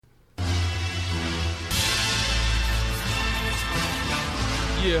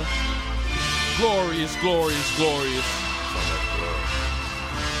Yeah. Glorious, glorious, glorious.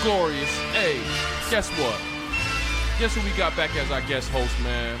 Glorious. Hey, guess what? Guess who we got back as our guest host,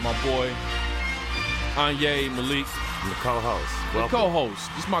 man? My boy, Anye Malik. The co-host. The co-host.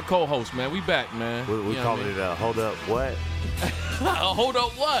 This is my co-host, man. We back, man. We calling it Hold Up What? Hold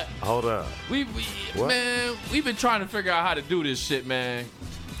up what? Hold up. Man, we've been trying to figure out how to do this shit, man.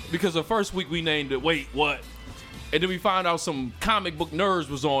 Because the first week we named it Wait, What? And then we found out some comic book nerds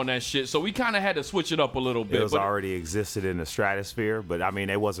was on that shit. So we kind of had to switch it up a little bit. It was already existed in the stratosphere, but I mean,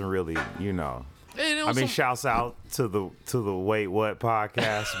 it wasn't really, you know. I mean, shouts out to the Wait What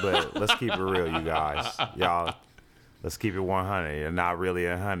podcast, but let's keep it real, you guys. Y'all, let's keep it 100 and not really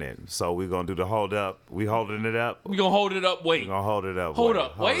 100. So we're going to do the hold up. We holding it up? We're going to hold it up, wait. We're going to hold it up, Hold wait.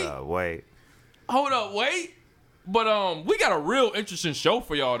 up, wait. Hold up, wait. Hold up, wait. But we got a real interesting show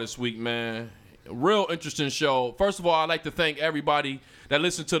for y'all this week, man. A real interesting show. First of all, I'd like to thank everybody that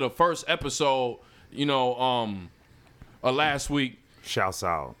listened to the first episode, last week. Shouts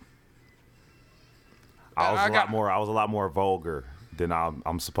out. I was a lot more vulgar than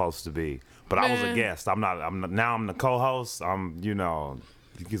I'm supposed to be. But man. I was a guest. Now I'm the co-host.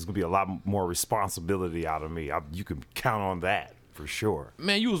 There's gonna be a lot more responsibility out of me. You can count on that for sure.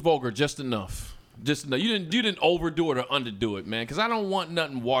 Man, you was vulgar just enough. Just enough. You didn't overdo it or underdo it, man. Because I don't want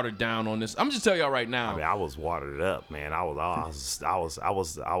nothing watered down on this. I'm just telling y'all right now. I mean, I was watered up, man. I was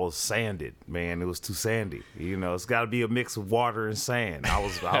sanded, man. It was too sandy. You know, it's got to be a mix of water and sand. It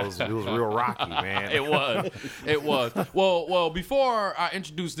was real rocky, man. It was. Well, before I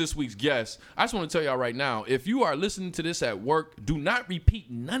introduce this week's guest, I just want to tell y'all right now, if you are listening to this at work, do not repeat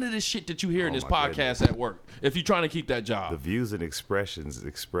none of this shit that you hear in this podcast at work. If you're trying to keep that job. The views and expressions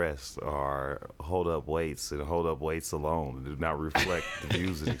expressed are hold up weights and hold up weights alone. Do not reflect the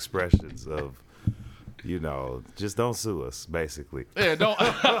views and expressions of, just don't sue us, basically. Yeah, don't.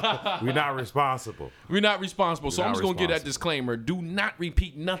 We're not responsible. So I'm just going to give that disclaimer. Do not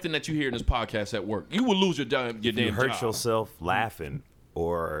repeat nothing that you hear in this podcast at work. You will lose your damn job. You hurt yourself laughing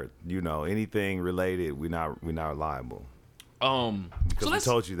or, anything related, we're not liable. Because we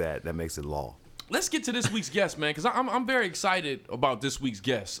told you that makes it law. Let's get to this week's guest, man, because I'm very excited about this week's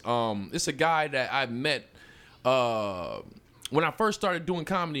guest. It's a guy that I met when I first started doing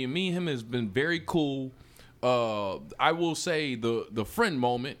comedy, and me and him has been very cool. I will say the friend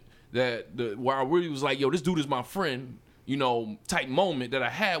moment where I really was like, yo, this dude is my friend, type moment that I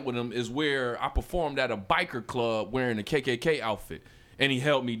had with him is where I performed at a biker club wearing a KKK outfit. And he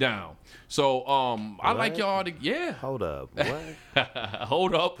held me down. So I like y'all to, yeah. Hold up. What?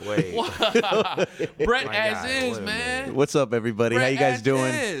 Hold up. Wait. Brett as is, man. What's up, everybody? Brett how you guys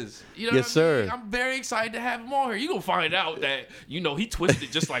doing? Yes, sir. I'm very excited to have him on here. You're going to find out that, he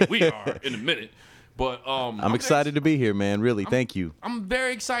twisted just like we are in a minute. But I'm excited to be here, man. Really, thank you. I'm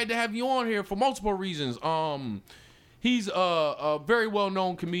very excited to have you on here for multiple reasons. He's a very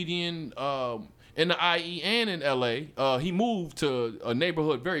well-known comedian in the IE and in LA. He moved to a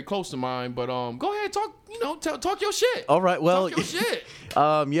neighborhood very close to mine, but go ahead, talk your shit. All right, well, talk your shit.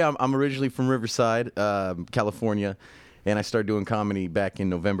 I'm originally from Riverside, California, and I started doing comedy back in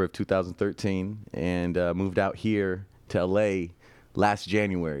November of 2013 and moved out here to LA last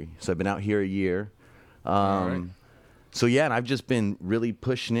January. So I've been out here a year. All right. So yeah, and I've just been really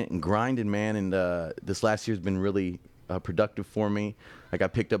pushing it and grinding, man, and this last year's been really productive for me. I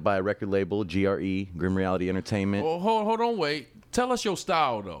got picked up by a record label, GRE, Grim Reality Entertainment. Well, hold on, wait. Tell us your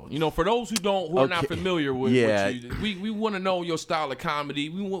style, though. For those who are not familiar with you, we want to know your style of comedy.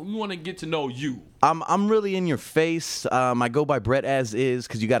 We want to get to know you. I'm really in your face. I go by Brett as is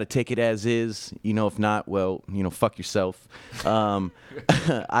because you got to take it as is. If not, well, fuck yourself. I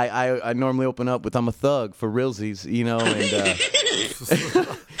normally open up with I'm a thug for realsies, and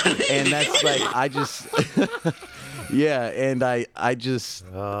and that's like I just. Yeah, and I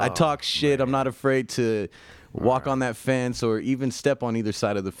talk shit. Man. I'm not afraid to walk on that fence or even step on either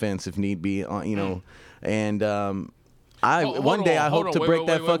side of the fence if need be. And one day I hope to break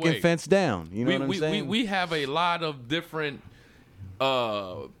that fucking fence down. You know what I'm saying? We have a lot of different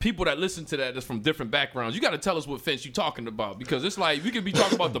people that listen to that's from different backgrounds. You got to tell us what fence you talking about because it's like we could be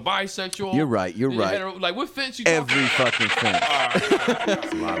talking about the bisexual. You're right. Like what fence you talking about? Every fucking fence.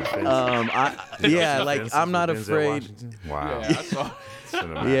 That's a lot of fences. I'm not afraid. Wow.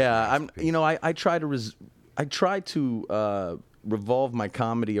 Yeah, I try to revolve my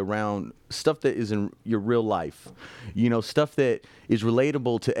comedy around stuff that is in your real life. Stuff that is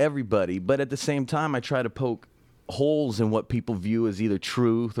relatable to everybody, but at the same time I try to poke holes in what people view as either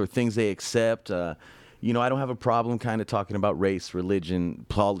truth or things they accept. You know, I don't have a problem kind of talking about race, religion,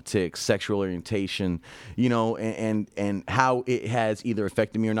 politics, sexual orientation, you know, and how it has either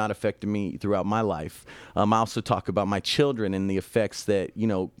affected me or not affected me throughout my life. I also talk about my children and the effects that, you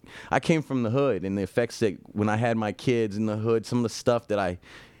know, I came from the hood, and the effects that when I had my kids in the hood, some of the stuff that I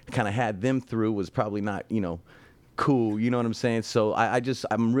kind of had them through was probably not, you know, cool. You know what I'm saying? So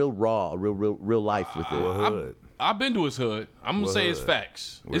I'm real raw, real life with it. I've been to his hood. I'm gonna say it's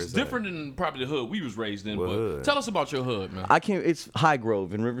facts. It's different than probably the hood we was raised in. But tell us about your hood, man. It's High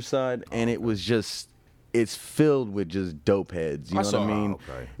Grove in Riverside, and it was just, it's filled with just dope heads. You know what I mean?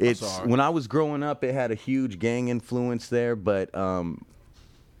 Okay. It's when I was growing up, it had a huge gang influence there, but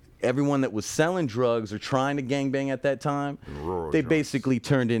everyone that was selling drugs or trying to gangbang at that time, they basically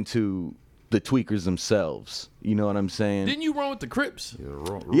turned into the tweakers themselves. You know what I'm saying? Didn't you run with the Crips?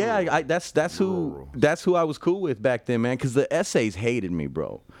 Yeah, that's who I was cool with back then, man. Because the essays hated me,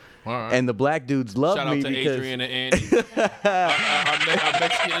 bro. All right. And the black dudes loved me because. Shout out to Adrian and Andy, our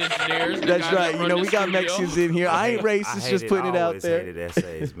Mexican engineers. That's right. You know, we got Mexicans in here. I ain't racist, just putting it out there. I hated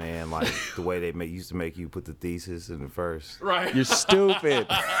essays, man. Like the way they used to make you put the thesis in the first. Right. You're stupid.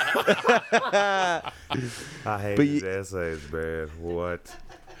 I hated essays, man. What?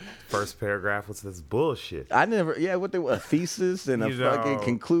 First paragraph was this bullshit. I never, a thesis and a fucking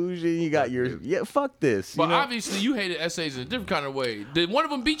conclusion. You got fuck this. But obviously you hated essays in a different kind of way. Did one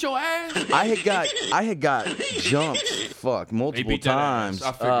of them beat your ass? I had got jumped, multiple times.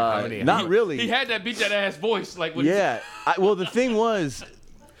 I figured. Not really. He had that beat that ass voice, like. Well, the thing was,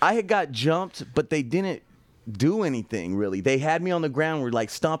 I had got jumped, but they didn't do anything really. They had me on the ground, were like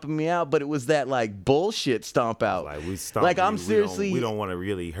stomping me out, but it was that like bullshit stomp out. Like we stomp. Like I'm seriously. We don't want to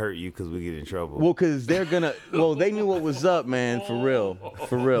really hurt you because we get in trouble. Well, because they're gonna. Well, they knew what was up, man. For real.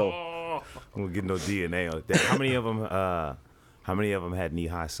 We'll get no DNA on that. How many of them had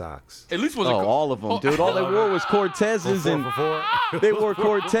knee-high socks? At least was all of them, dude. All they wore was Cortezes they wore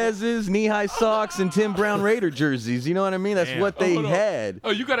Cortezes, knee-high socks, and Tim Brown Raider jerseys. You know what I mean? That's what they had. Oh,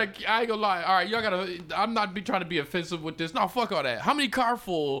 you gotta. I ain't gonna lie. All right, y'all gotta. I'm not trying to be offensive with this. No, fuck all that. How many car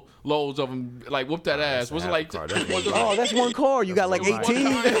full loads of them like whooped that ass? Was it like? Oh, that's one car. You got like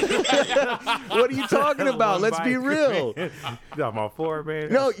 18. What are you talking about? Let's be real. You talking about 4,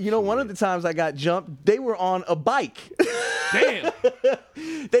 man? No, you know, one of the times I got jumped, they were on a bike. Damn.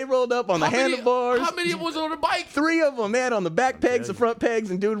 They rolled up on the handlebars. How many of them was on the bike? 3 of them. They had on the back pegs, the front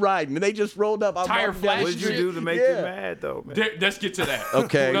pegs, and dude riding. And they just rolled up. Tire flash. What did you do to make them mad, though, man? Let's get to that.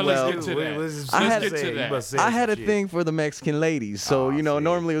 Okay, let's get to that. Let's get to that. I had a thing for the Mexican ladies. So,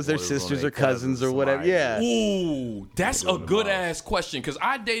 normally it was their sisters or cousins or whatever. Yeah. Ooh, that's a good-ass question. Because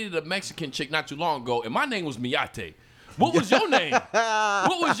I dated a Mexican chick not too long ago, and my name was Miyate. What was your name?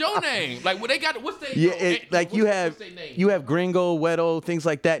 What was your name? Like, they got what's their you have Gringo, Wedo, things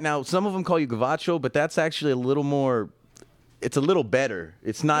like that. Now, some of them call you Gavacho, but that's actually a little more. It's a little better.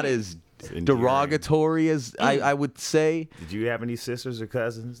 It's not as derogatory as I would say. Did you have any sisters or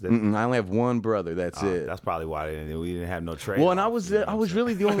cousins? I only have one brother. That's it. That's probably why we didn't have no trade. Well, and I was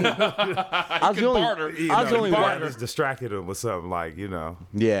really the only. I was the only one. Just distracted them with something like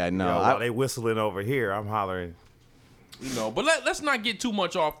Yeah, no. While they whistling over here, I'm hollering. But let's not get too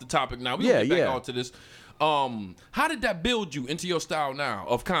much off the topic now. We'll get back onto this. How did that build you into your style now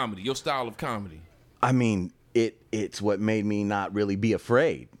of comedy, your style of comedy? I mean, it's what made me not really be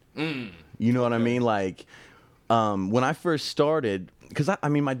afraid. You know what I mean? Like, when I first started, because I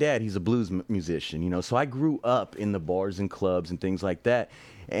mean, my dad, he's a blues musician, so I grew up in the bars and clubs and things like that.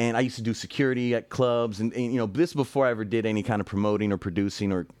 And I used to do security at clubs, and this before I ever did any kind of promoting or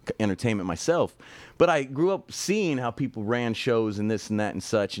producing or entertainment myself. But I grew up seeing how people ran shows and this and that and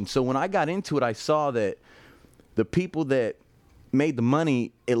such. And so when I got into it, I saw that the people that made the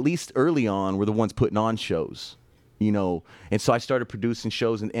money, at least early on, were the ones putting on shows. And so I started producing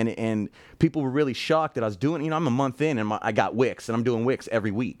shows, and people were really shocked that I was doing. I'm a month in, and I got Wicks, and I'm doing Wicks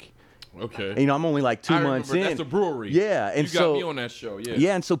every week. Okay. I'm only like 2 months in. That's the brewery. Yeah, and you got me on that show. Yeah.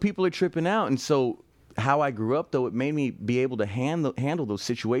 Yeah, and so people are tripping out, and so how I grew up though, it made me be able to handle those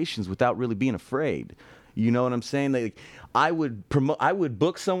situations without really being afraid. You know what I'm saying? Like, I would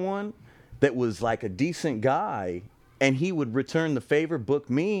book someone that was like a decent guy, and he would return the favor, book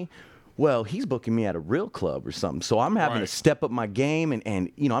me. Well, he's booking me at a real club or something. So I'm having to step up my game. And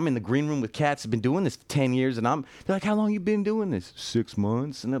I'm in the green room with cats. I've been doing this for 10 years. And they're like, how long you been doing this? 6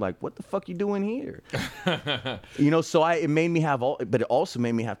 months. And they're like, what the fuck you doing here? So it made me but it also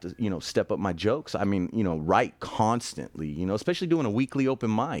made me have to, step up my jokes. I mean, write constantly, especially doing a weekly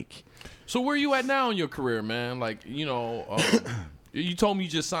open mic. So where are you at now in your career, man? Like, you told me you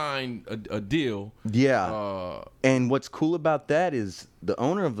just signed a deal. Yeah. And what's cool about that is the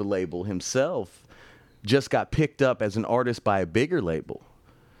owner of the label himself just got picked up as an artist by a bigger label.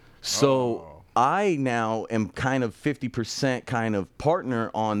 So I now am kind of 50% kind of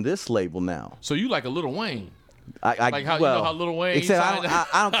partner on this label now. So you like a Lil Wayne. Like how you know how Lil Wayne except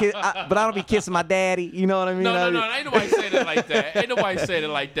I don't kiss, but I don't be kissing my daddy. You know what I mean? No, ain't nobody saying it like that. Ain't nobody saying it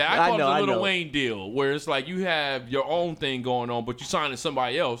like that. I call it the Lil Wayne deal, where it's like you have your own thing going on, but you signing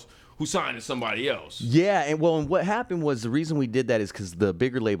somebody else who's signing somebody else. Yeah, and what happened was the reason we did that is because the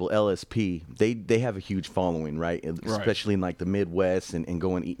bigger label LSP, they have a huge following, right? Especially in like the Midwest and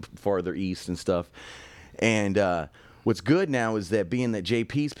going farther east and stuff. And what's good now is that being that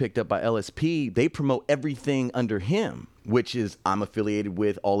JP's picked up by LSP, they promote everything under him, which is I'm affiliated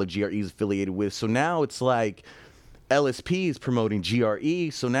with, all of GRE's affiliated with. So now it's like LSP is promoting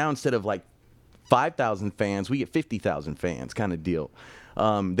GRE. So now instead of like 5,000 fans, we get 50,000 fans kind of deal.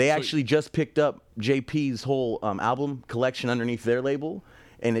 They actually just picked up JP's whole album collection underneath their label.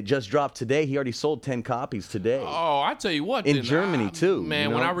 And it just dropped today. He already sold 10 copies today. Oh, I tell you what. In Germany, too.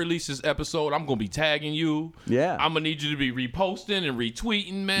 Man, when I release this episode, I'm going to be tagging you. Yeah. I'm going to need you to be reposting and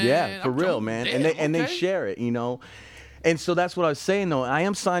retweeting, man. Yeah, for real, man. And they share it, you know. And so that's what I was saying, though. I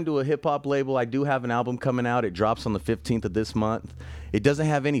am signed to a hip-hop label. I do have an album coming out. It drops on the 15th of this month. It doesn't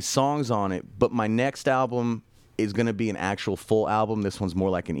have any songs on it, but my next album is going to be an actual full album. This one's more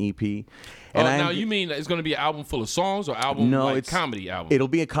like an EP. And now you mean it's going to be an album full of songs or it's comedy album? It'll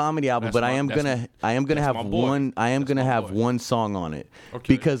be a comedy album, but I am gonna have one song on it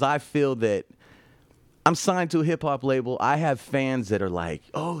because I feel that I'm signed to a hip hop label. I have fans that are like,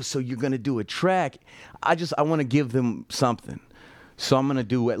 "Oh, so you're gonna do a track?" I want to give them something, so I'm gonna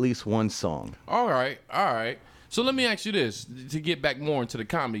do at least one song. All right. So let me ask you this to get back more into the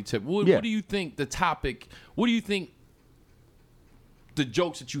comedy tip. What do you think the topic? What do you think? The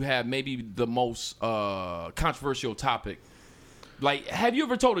jokes that you have, maybe the most controversial topic. Like, have you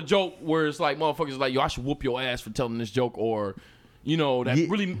ever told a joke where it's like, motherfuckers like, yo, I should whoop your ass for telling this joke, or, you know, that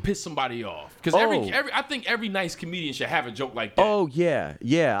really pissed somebody off? Because I think every nice comedian should have a joke like that. Oh, yeah.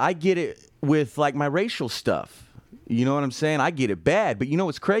 I get it with, like, my racial stuff. You know what I'm saying? I get it bad, but you know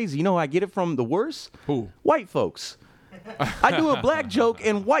what's crazy? You know who I get it from the worst? Who? White folks. I do a black joke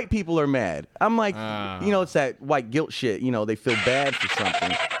and white people are mad. I'm like, you know, it's that white guilt shit. You know, they feel bad for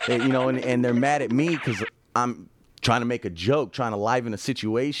something, and they're mad at me because I'm trying to make a joke, trying to liven a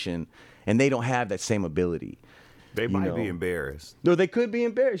situation, and they don't have that same ability. They might be embarrassed. No, they could be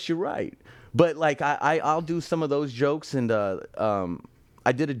embarrassed. You're right. But like I'll do some of those jokes, and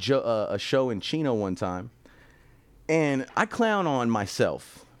I did a show in Chino one time, and I clown on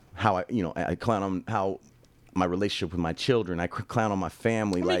myself. I clown on how my relationship with my children. I clown on my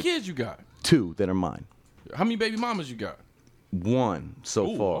family. How many kids you got? 2 that are mine. How many baby mamas you got? 1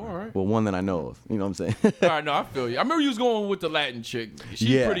 so far. All right. Well, 1 that I know of. You know what I'm saying? All right, no, I feel you. I remember you was going with the Latin chick.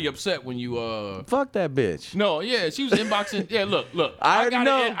 She was pretty upset when you Fuck that bitch. No, yeah, she was inboxing. Yeah, look. I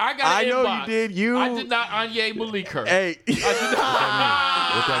know inbox. You did. I did not Anye Malik her. Hey. I did not.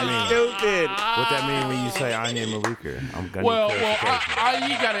 What that mean? Stupid. What that mean when you say Anye Malika? I'm gonna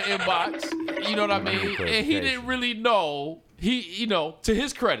Anye got an inbox. You know what I mean? And he didn't really know. He, to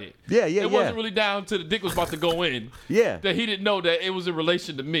his credit, it wasn't really down to the dick was about to go in. Yeah. That he didn't know that it was in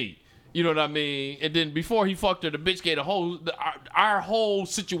relation to me. You know what I mean? And then before he fucked her, the bitch gave our whole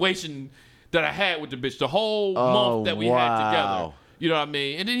situation that I had with the bitch, the whole month that we had together. You know what I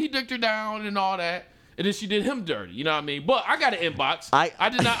mean? And then he dicked her down and all that. And then she did him dirty, you know what I mean? But I got an inbox. I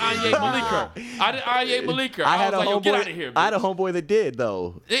did not Anye Malik her. I did Anye Malik her. I was like, yo, get out of here, bitch. I had a homeboy that did,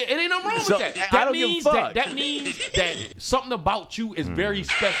 though. It ain't nothing wrong with that. That means that something about you is very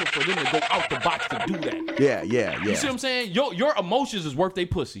special for them to go out the box to do that. Yeah. You see what I'm saying? Your emotions is worth they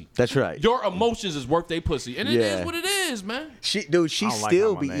pussy. That's right. Your emotions is worth they pussy. And it is what it is, man. She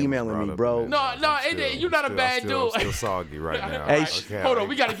still be emailing me, bro. No, you're not a bad dude. I'm still soggy right now. Hey, hold on.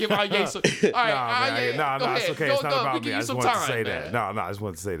 We got to give Anye some. All right, Anye. No, it's okay. It's not about me. I just wanted to say that. No, I just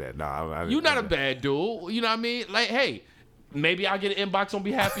wanted to say that. No, you're not a bad dude. You know what I mean? Like, hey, maybe I'll get an inbox on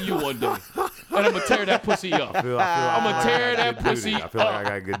behalf of you one day. And I'm going to tear that pussy up. I'm going to tear that pussy up. I feel like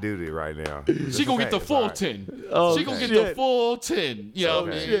I got good duty right now. She going to get the full 10. Oh, she going to get the full 10. You know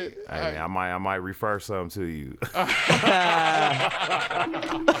what I mean? Hey, I might refer some to you.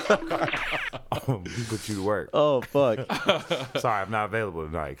 Put you to work. Oh, fuck. Sorry, I'm not available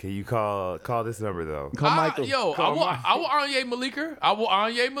tonight. Can you call this number, though? Call Michael. I will Anye Malik her. I will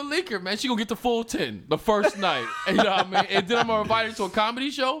Anye Malik her, man. She going to get the full 10 the first night. And, you know what I mean? And then I'm going to invite her to a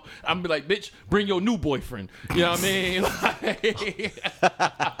comedy show. I'm going to be like, bitch, bring your new boyfriend. You know what I mean?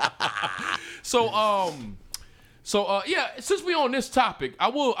 So since we on this topic, I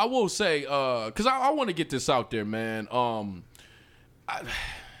will say, because I want to get this out there, man.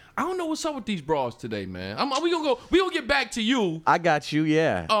 I don't know what's up with these bras today, man. We gonna get back to you. I got you,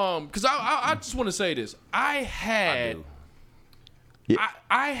 yeah. Because I just want to say this. I had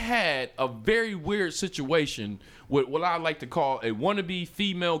a very weird situation with what I like to call a wannabe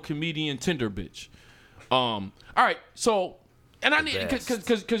female comedian Tinder bitch. All right, so and I need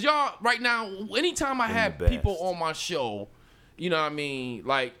because y'all right now, anytime I have people on my show, you know what I mean,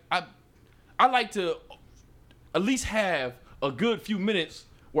 like I like to at least have a good few minutes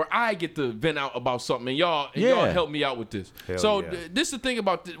where I get to vent out about something, and y'all help me out with this. This is the thing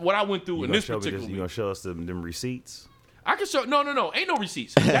about what I went through in this particular week. You gonna show us them receipts? I can show. No, ain't no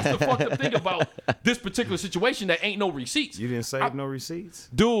receipts. That's the fucked up thing about this particular situation. That ain't no receipts. You didn't save no receipts,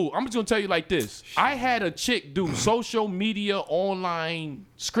 dude. I'm just gonna tell you like this. I had a chick do social media online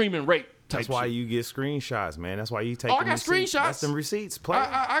screaming rape. That's why you get screenshots, man. That's why you take. Oh, I got screenshots. That's them receipts. Play.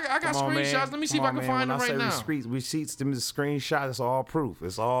 I got screenshots. Let me see if I can find them right now. Receipts, them screenshots. It's all proof.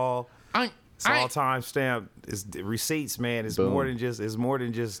 It's all. It's all time stamped. It's receipts, man. It's more than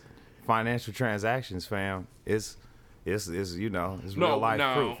just financial transactions, fam. It's real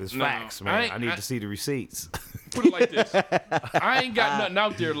life proof. It's facts, man. I need to see the receipts. Put it like this. I ain't got nothing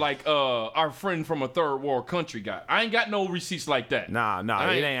out there like our friend from a third world country got. I ain't got no receipts like that. Nah.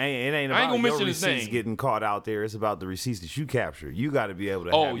 It ain't about your receipts getting caught out there. It's about the receipts that you capture. You got to be able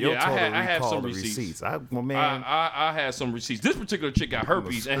to have your total I have some receipts. I had some receipts. This particular chick got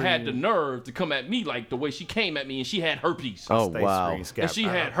herpes and had the nerve to come at me like the way she came at me, and she had herpes. Oh, wow. And she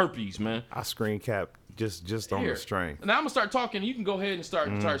had herpes, man. I screen cap just on the strength. Now I'm gonna start talking. You can go ahead and start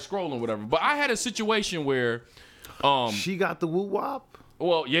scrolling, whatever. But I had a situation where, she got the woo wop.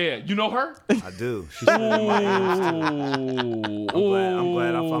 Well, yeah, you know her. I do. She's in my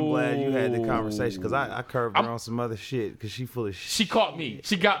I'm glad you had the conversation because I curved her on some other shit because she full of shit. She caught me.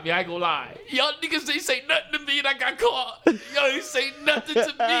 She got me. I ain't gonna lie. Y'all niggas ain't say nothing to me and I got caught. Y'all ain't say nothing to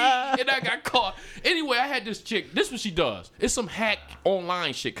me and I got caught. Anyway, I had this chick. This is what she does. It's some hack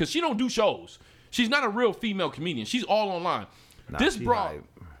online shit because she don't do shows. She's not a real female comedian. She's all online. This broad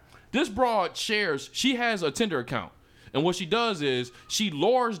shares, she has a Tinder account. And what she does is she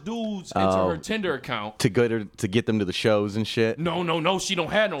lures dudes into her Tinder account. To get them to the shows and shit? No, she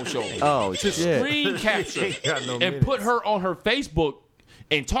don't have no shows. Oh, to screen capture and put her on her Facebook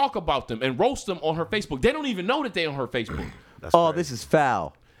and talk about them and roast them on her Facebook. They don't even know that they on her Facebook. This is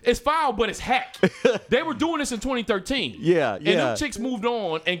foul. It's foul, but it's hack. They were doing this in 2013. Yeah. And them chicks moved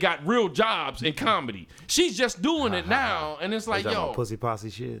on and got real jobs in comedy. She's just doing it now, and it's like, yo, pussy posse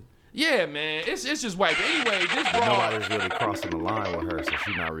shit. Yeah, man, it's just white. But anyway, this broad, nobody's really crossing the line with her, so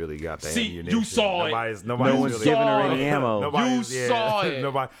she not really got the ammunition. You saw it. No one's really giving her any ammo. You saw it.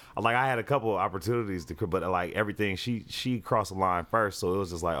 Nobody. Like I had a couple of opportunities but like everything, she crossed the line first, so it was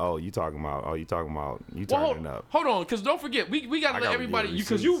just like, you turning it up. Hold on, because don't forget, we gotta let everybody,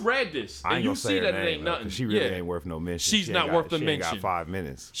 because you read this and you see that it ain't nothing. She really ain't worth no mention. She's not worth the mention. She ain't got 5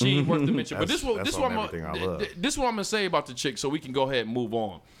 minutes. She ain't worth the mention. But this is what I'm gonna say about the chick, so we can go ahead and move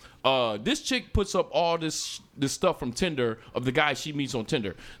on. This chick puts up all this stuff from Tinder of the guy she meets on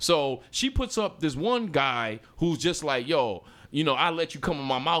Tinder. So she puts up this one guy who's just like, yo, I let you come in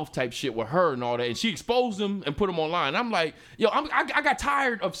my mouth type shit with her and all that. And she exposed him and put him online. I'm like, yo, I got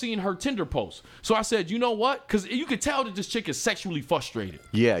tired of seeing her Tinder posts. So I said, you know what? Because you could tell that this chick is sexually frustrated.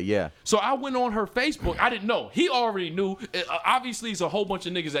 Yeah. So I went on her Facebook. I didn't know. He already knew. Obviously, it's a whole bunch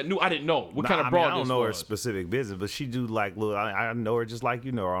of niggas that knew. I didn't know what kind of broad this was. I don't know her specific business, but she do like, look, I know her just like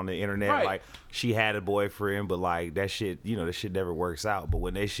you know her on the internet. Right. Like, she had a boyfriend, but like that shit, that shit never works out. But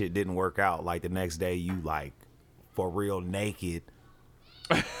when that shit didn't work out, like the next day you like, for real naked on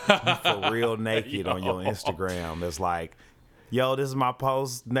your Instagram. It's like, yo, this is my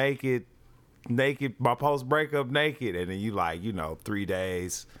post naked, my post breakup naked. And then you like, 3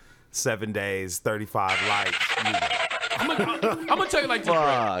 days, 7 days, 35 likes. I'm gonna tell you like this,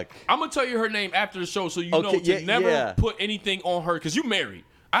 Brad. I'm gonna tell you her name after the show so you know to never put anything on her because you married.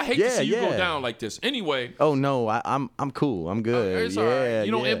 I hate to see you go down like this. Anyway. Oh no, I'm cool. I'm good. It's all right.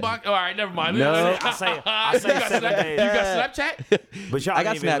 You don't inbox. All right, never mind. No. I say 7 days. You got Snapchat? But y'all I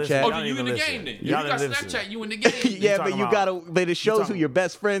got Snapchat. Oh, you in the game then? You got Snapchat. You in the game? Yeah, but you gotta. But it shows who your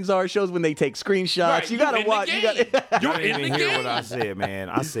best friends are. It shows when they take screenshots. Right, you gotta watch. You didn't even hear what I said, man.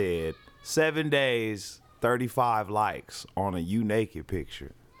 I said 7 days, 35 likes on a you naked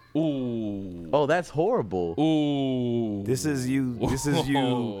picture. Ooh. Oh, that's horrible. Ooh. This is you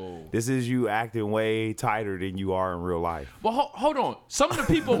acting way tighter than you are in real life. Well, hold on. Some of the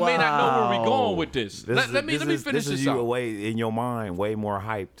people may not know where we're going with this. Let me finish this This is you out. way in your mind, way more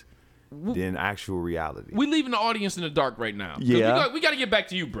hyped than actual reality. We leaving the audience in the dark right now. Yeah. We got to get back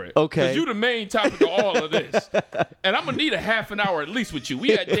to you, Brett. Okay. Because you the main topic of all of this. And I'm going to need a half an hour at least with you. We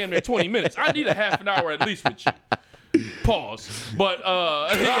had damn near 20 minutes. I need a half an hour at least with you. Pause. But,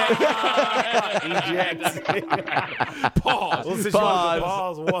 pause.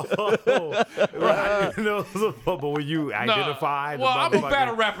 Pause. Whoa. Right. But when you identify, well, I'm a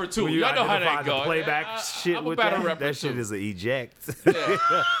battle rapper too. Y'all know how that goes. Playback shit I'm a with battle rapper that too. shit is an eject. Yeah.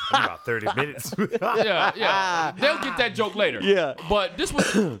 About 30 minutes. Yeah. They'll get that joke later. Yeah. But this what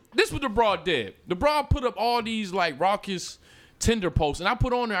the broad did. The broad put up all these like raucous Tinder posts, and I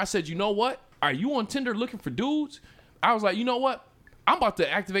put on there. I said, you know what? Are you on Tinder looking for dudes? I was like, you know what? I'm about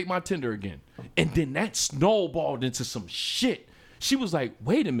to activate my Tinder again. And then that snowballed into some shit. She was like,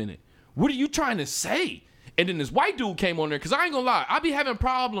 wait a minute. What are you trying to say? And then this white dude came on there, because I ain't gonna lie. I be having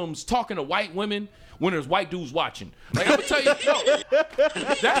problems talking to white women when there's white dudes watching. Like, I'm gonna tell you,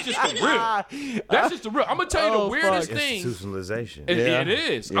 that's just the real. That's just the real. I'm gonna tell you the weirdest thing. Institutionalization. It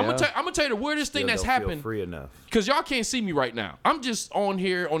is. I'm gonna tell you the weirdest thing that's happened. Feel free enough. Because y'all can't see me right now. I'm just on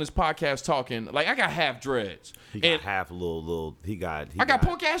here on this podcast talking. Like, I got half dreads. He got half a little. I got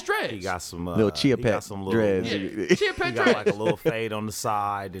punk ass dreads. He got some little chia pet dreads. Yeah, chia pet he got like a little fade on the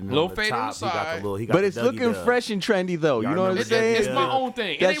side and little on the fade top, on the side. He got But the it's Dougie looking Doug. fresh and trendy though. You know what I'm saying? It's my own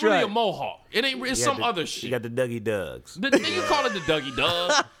thing. It That's ain't really right. a mohawk. It ain't. It's some other shit. You got the Dougie Dougs. You call it the Dougie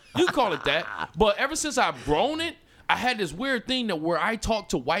Doug. You call it that. But ever since I've grown it, I had this weird thing that where I talk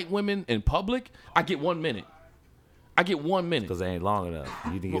to white women in public, I get 1 minute. Because they ain't long enough.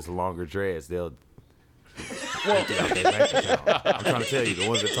 You think it's longer dreads, they'll empty out their bank account. I'm trying to tell you, the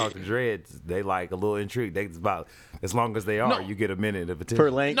ones that talk to dreads, they like a little intrigued. They about as long as they are, No. you get a minute of attention. Per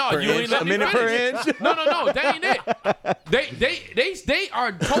length. No, per you inch, ain't let a me minute per finish. inch. No, that ain't it. They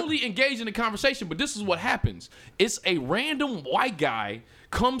are totally engaged in the conversation, but this is what happens. It's a random white guy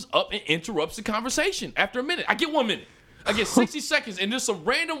comes up and interrupts the conversation after a minute. I get 1 minute. I get 60 seconds, and just some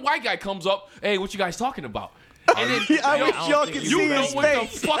random white guy comes up, hey, what you guys talking about? And then, I wish y'all could you see know his what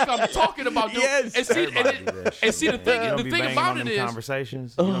face. the fuck I'm talking about, dude. Yes. And see, the You thing about it is,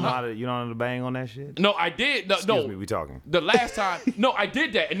 conversations. You don't know how to bang on that shit. no, I did. No, Excuse me, we talking. The last time, no, I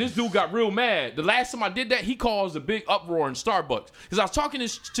did that, and this dude got real mad. The last time I did that, he caused a big uproar in Starbucks because I was talking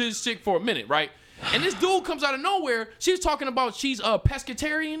to this chick for a minute, right? And this dude comes out of nowhere. She's talking about she's a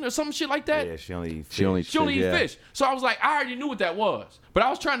pescatarian or some shit like that. Yeah, she only eat fish. She only eat fish. So I was like, I already knew what that was. But I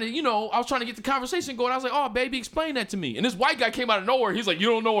was trying to get the conversation going. I was like, oh, baby, explain that to me. And this white guy came out of nowhere. He's like, you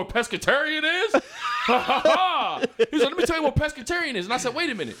don't know what pescatarian is? He's like, let me tell you what pescatarian is. And I said,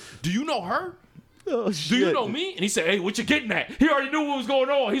 wait a minute. Do you know her? Oh, Do you know me? And he said, hey, what you getting at? He already knew what was going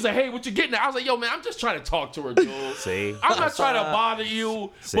on. He's like, hey, what you getting at? I was like, yo, man, I'm just trying to talk to her, dude. See? I'm not trying to bother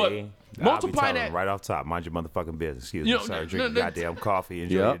you. But multiply I'll be that. right off top. Mind your motherfucking business. Excuse You me, know, sir. no, Drink no, your goddamn coffee.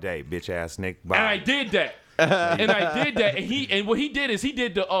 Enjoy your day, bitch ass Nick. Bye. And I did that. And what he did is he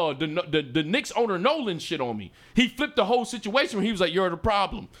did the Knicks owner Nolan shit on me. He flipped the whole situation where he was like, you're the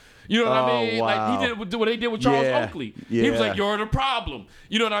problem. You know what I mean? Wow. Like he did what they did with Charles Yeah. Oakley. Yeah. He was like, you're the problem.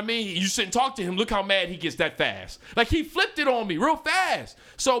 You know what I mean? You sit and talk to him. Look how mad he gets that fast. Like he flipped it on me real fast.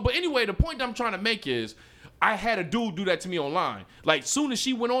 So, but anyway, the point I'm trying to make is I had a dude do that to me online. Like soon as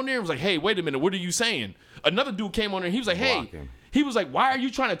she went on there and was like, hey, wait a minute, what are you saying? Another dude came on there and he was like, hey, he was like, why are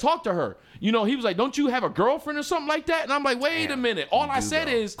you trying to talk to her? You know, he was like, don't you have a girlfriend or something like that? And I'm like, wait a minute. All I said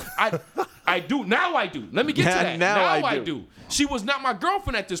is, I do. Now I do. Let me get to that. Now I do. She was not my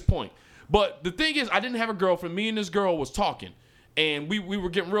girlfriend at this point. But the thing is, I didn't have a girlfriend. Me and this girl was talking. And we were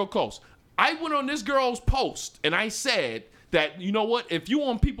getting real close. I went on this girl's post and I said that, you know what? If you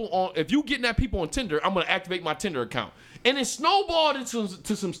getting at people on Tinder, I'm going to activate my Tinder account. And it snowballed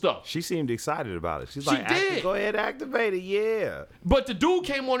into some stuff. She seemed excited about it. She like, go ahead, activate it, yeah. But the dude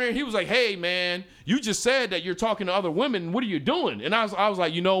came on there and he was like, hey, man, you just said that you're talking to other women. What are you doing? And I was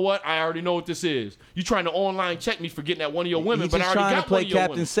like, you know what? I already know what this is. You trying to online check me for getting at one of your women, but I already got one of your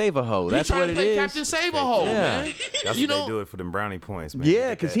women. He's trying to play Captain Save-A-Ho. That's what it is. He's trying to play Captain Save-A-Ho, man. That's what they do it for them brownie points, man.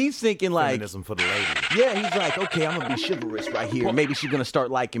 Yeah, because he's thinking like, feminism for the ladies. Yeah, he's like, okay, I'm going to be chivalrous right here. Maybe she's going to start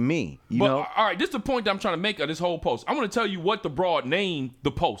liking me, you know? All right, this is the point that I'm trying to make of this whole post. I'm going to tell you what the broad named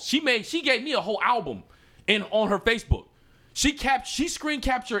the post. She gave me a whole album on her Facebook. She screen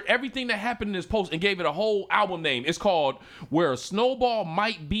captured everything that happened in this post and gave it a whole album name. It's called Where a Snowball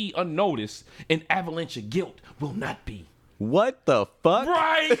Might Be Unnoticed, an Avalanche of Guilt Will Not Be. What the fuck?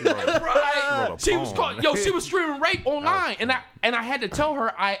 Right. She was screaming rape online, and I had to tell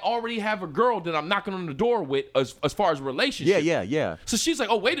her I already have a girl that I'm knocking on the door with as far as a relationship. Yeah. So she's like,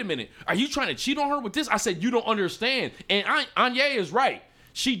 oh, wait a minute. Are you trying to cheat on her with this? I said, you don't understand. And Anya is right.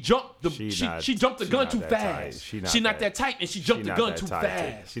 She jumped the she jumped the gun too fast. She not that tight, and she jumped the gun too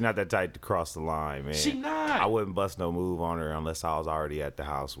fast. She not that tight to cross the line, man. She not. I wouldn't bust no move on her unless I was already at the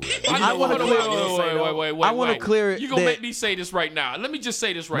house with her. I want to clear it. You gonna make me say this right now? Let me just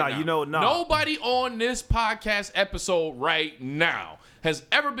say this right now. Nobody on this podcast episode right now has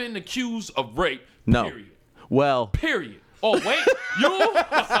ever been accused of rape. No. Period. Well. Period. Oh, wait.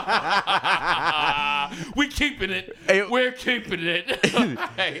 We keeping it. We're keeping it.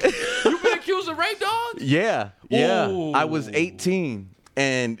 Hey, you been accused of rape, dog? Yeah. Ooh. I was 18.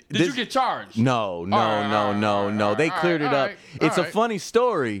 And did you get charged? No. They cleared it up. It's a funny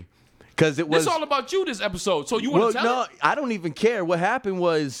story. Because it was. It's all about you this episode. So you want to tell it? I don't even care. What happened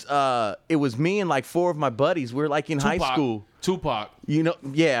was it was me and like 4 of my buddies. We were like in high school. Tupac. You know,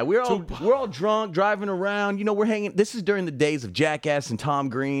 yeah, we're all drunk, driving around. You know, we're hanging. This is during the days of Jackass and Tom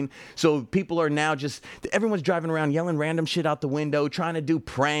Green. So people are now everyone's driving around yelling random shit out the window, trying to do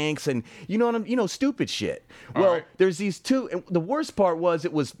pranks and stupid shit. Well, there's these two. And the worst part was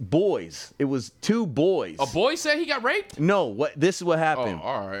it was boys. It was 2 boys. A boy said he got raped? No. This is what happened. Oh,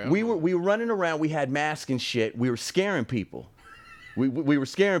 all right. We were running around. We had masks and shit. We were scaring people. We were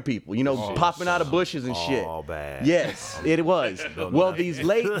scaring people, popping out of bushes and shit. Oh, bad. Yes, it was. Well, this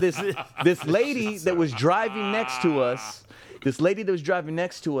lady that was driving next to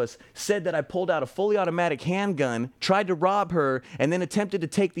us, said that I pulled out a fully automatic handgun, tried to rob her, and then attempted to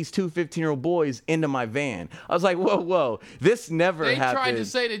take these 2 15-year-old boys into my van. I was like, whoa, this never happened. They tried to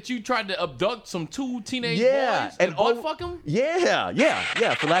say that you tried to abduct some 2 teenage boys and butt fuck them? Yeah,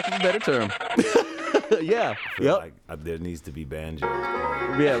 for lack of a better term. Yeah. Like there needs to be banjo.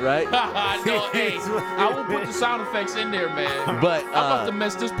 Yeah, right? No, hey, I will put the sound effects in there, man. But I'm about to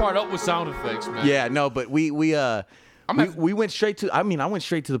mess this part up with sound effects, man. Yeah, no, but we went straight to. I went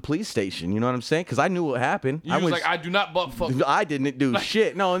straight to the police station. You know what I'm saying? Because I knew what happened. I was like, I do not butt fuck. I didn't do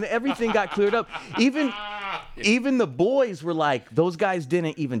shit. No, and everything got cleared up. Even the boys were like, those guys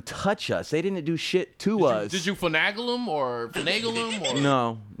didn't even touch us. They didn't do shit to us. Did you finagle them or finagle them?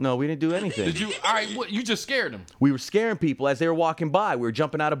 Or? No, we didn't do anything. Did you? All right, what? You just scared them. We were scaring people as they were walking by. We were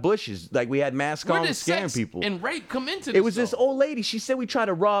jumping out of bushes. Like we had masks on and scaring people. And rape come into this? It was this old lady. She said we tried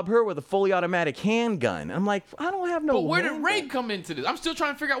to rob her with a fully automatic handgun. I'm like, I don't have no. But where did rape come into this? I'm still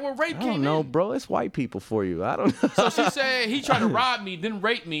trying to figure out where rape came in. I don't know, bro. It's white people for you. I don't know. So she said he tried to rob me, then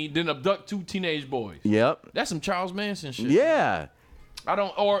rape me, then abduct 2 teenage boys. Yep. That's some Charles Manson shit. Yeah. I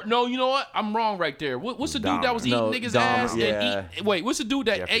don't, or no, you know what? I'm wrong right there. What's the dude that was eating niggas' ass? Yeah. Wait, what's the dude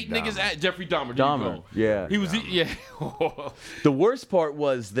that Jeffrey ate niggas' ass? Jeffrey Dahmer. Dahmer. Yeah. He was, yeah. The worst part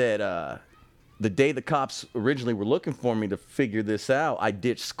was that the day the cops originally were looking for me to figure this out, I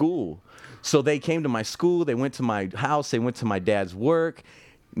ditched school. So they came to my school, they went to my house, they went to my dad's work.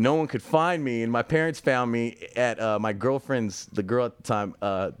 No one could find me, and my parents found me at my girlfriend's, the girl at the time,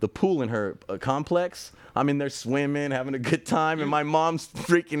 the pool in her complex. I'm in there swimming, having a good time, and my mom's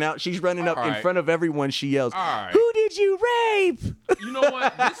freaking out. She's running up in front of everyone. She yells, "Who did you rape?" You know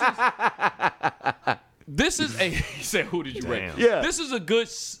what? This is a. He said, "Who did you rape?" Yeah. This is a good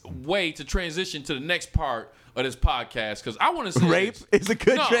way to transition to the next part of this podcast because I want to say rape is a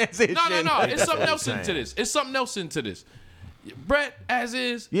good transition. No. It's something else into this. Brett, as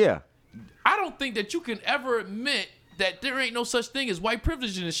is. Yeah. I don't think that you can ever admit that there ain't no such thing as white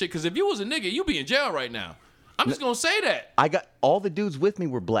privilege in this shit. Because if you was a nigga, you'd be in jail right now. I'm just gonna say that. I got all the dudes with me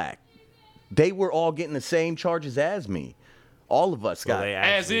were black. They were all getting the same charges as me. All of us got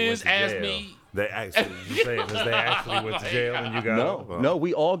as me. They actually went to jail and you got off? No,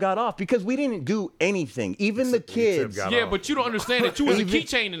 we all got off because we didn't do anything. Even the kids. Yeah, but you don't understand that you was a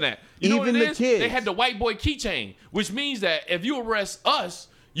keychain in that. You know what it is? They had the white boy keychain, which means that if you arrest us,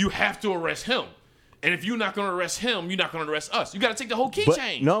 you have to arrest him. And if you're not going to arrest him, you're not going to arrest us. You got to take the whole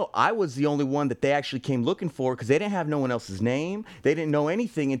keychain. No, I was the only one that they actually came looking for because they didn't have no one else's name. They didn't know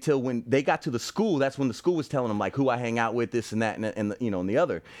anything until when they got to the school. That's when the school was telling them like who I hang out with, this and that, and the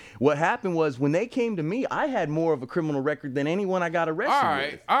other. What happened was when they came to me, I had more of a criminal record than anyone I got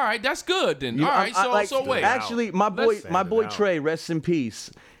arrested with. All right, that's good then. Wait. Actually, my boy Trey, rest in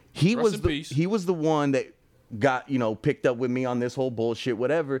peace. He was the one that got, picked up with me on this whole bullshit,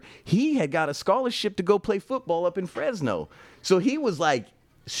 whatever. He had got a scholarship to go play football up in Fresno. So he was like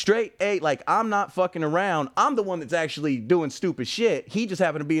straight A, like, I'm not fucking around. I'm the one that's actually doing stupid shit. He just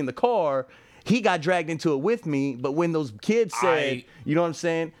happened to be in the car. He got dragged into it with me. But when those kids said, you know what I'm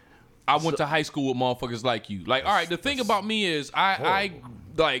saying? I went to high school with motherfuckers like you. Like, all right, the thing about me is I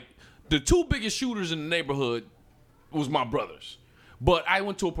like the 2 biggest shooters in the neighborhood was my brothers. But I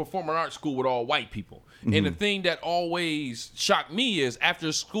went to a performing arts school with all white people. Mm-hmm. And the thing that always shocked me is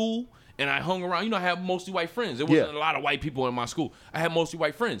after school and I hung around. You know, I had mostly white friends. There wasn't Yeah. a lot of white people in my school. I had mostly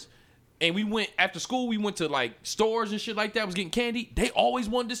white friends. And we went, after school, we went to like stores and shit like that, was getting candy. They always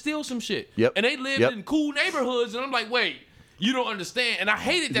wanted to steal some shit. Yep. And they lived in cool neighborhoods. And I'm like, wait, you don't understand. And I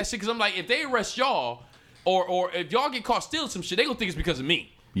hated that shit because I'm like, if they arrest y'all or if y'all get caught stealing some shit, they gonna think it's because of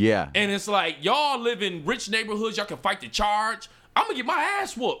me. Yeah. And it's like, y'all live in rich neighborhoods, y'all can fight the charge. I'm gonna get my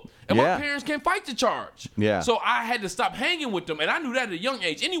ass whooped. And my parents can't fight the charge. Yeah. So I had to stop hanging with them. And I knew that at a young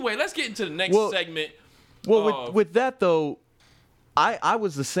age. Anyway, let's get into the next segment. Well, with that though, I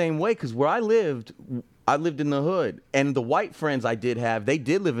was the same way because where I lived in the hood, and the white friends I did have, they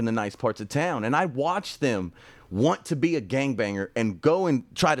did live in the nice parts of town, and I watched them want to be a gangbanger and go and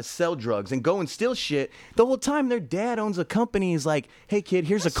try to sell drugs and go and steal shit. The whole time their dad owns a company, is like, hey kid,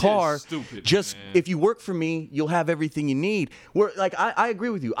 here's a car. Stupid, just man. if you work for me, you'll have everything you need. Where like I agree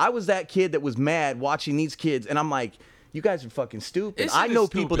with you. I was that kid that was mad watching these kids, and I'm like, you guys are fucking stupid. This I shit know is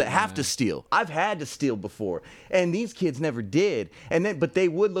people stupid, that have man. to steal. I've had to steal before, and these kids never did. And then, but they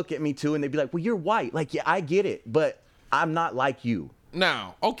would look at me too, and they'd be like, "Well, you're white. Like, yeah, I get it, but I'm not like you."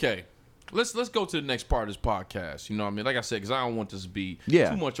 Now, okay. Let's go to the next part of this podcast. You know what I mean? Like I said, because I don't want this to be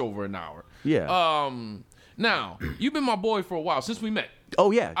too much over an hour. Yeah. Now, you've been my boy for a while, since we met.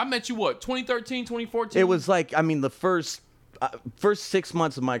 Oh yeah. I met you, what, 2013, 2014? It was like, I mean, the first 6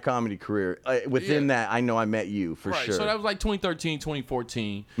 months of my comedy career. Within that, I know I met you for right, sure. so that was like 2013,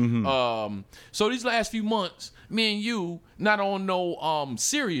 2014. Mm-hmm. So these last few months, me and you, not on no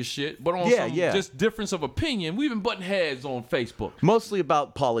serious shit, but on some just difference of opinion, we've been butting heads on Facebook. Mostly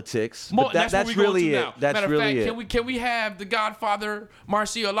about politics. But that's really it. That's Matter really of fact, it. can we have the Godfather,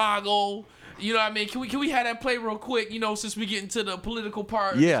 Marcialago? You know what I mean? Can we have that play real quick? You know, since we get into the political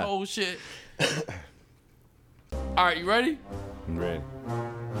part of this whole shit. All right, you ready? I'm ready.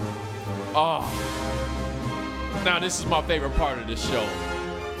 Oh. Now this is my favorite part of this show.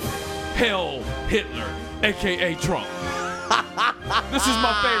 Hail Hitler, a.k.a. Trump. This is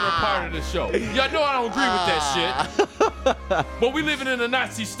my favorite part of the show. Y'all know I don't agree with that shit. But we living in a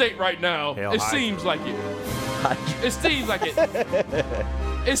Nazi state right now. Hail It Hydra. seems like it. It seems like it.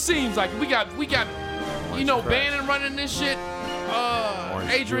 It seems like it. We got you know, Bannon running this shit.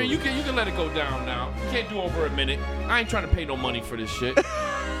 Adrian, you can let it go down now. You can't do over a minute. I ain't trying to pay no money for this shit.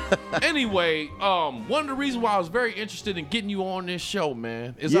 Anyway, one of the reasons why I was very interested in getting you on this show,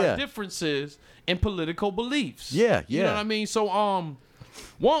 man, is our differences in political beliefs. Yeah, You know what I mean? So,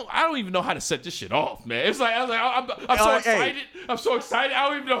 I don't even know how to set this shit off, man. It's like I'm so excited. I'm so excited. I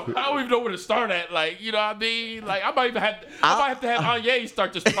don't even know where to start at. Like, you know what I mean? Like, I might have to have Anye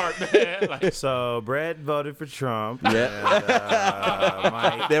start this part, man. Like, So Brett voted for Trump. Yeah. And,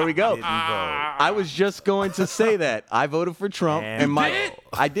 Mike There we go. didn't vote. I was just going to say that. I voted for Trump, And and Mike. did?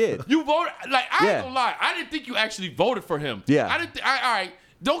 I did. You voted? Like, I Yeah. ain't gonna lie. I didn't think you actually voted for him. Yeah. I didn't. All right.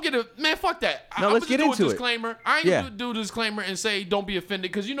 Don't get a man. Fuck that. No, I'm let's gonna get do into a it. disclaimer. I ain't Yeah. gonna do a disclaimer and say don't be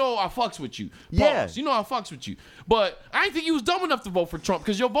offended because you know I fucks with you. Yeah. Pause. You know I fucks with you. But I didn't think you was dumb enough to vote for Trump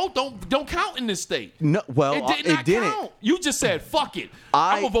because your vote don't count in this state. No, well, It did not didn't. count. You just said fuck it.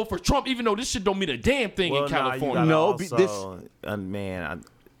 I'm gonna vote for Trump even though this shit don't mean a damn thing in California. No, man,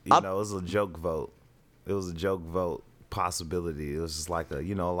 it was a joke vote. It was a joke vote possibility. It was just like a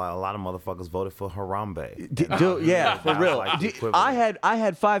lot of motherfuckers voted for Harambe. Dude, yeah, for real. Like the equivalent. I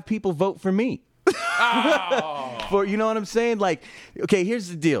had 5 people vote for me. For you know what I'm saying? Like, okay, here's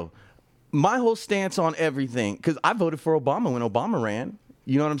the deal. My whole stance on everything, because I voted for Obama when Obama ran.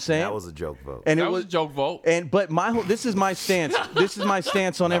 You know what I'm saying? That was a joke vote. And That it was a joke vote. But this is my stance. This is my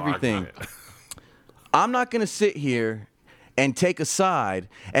stance on everything. I'm not gonna sit here and take a side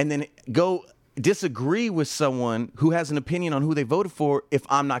and then go disagree with someone who has an opinion on who they voted for if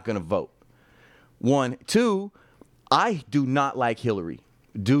I'm not gonna vote. 1, 2, I do not like Hillary.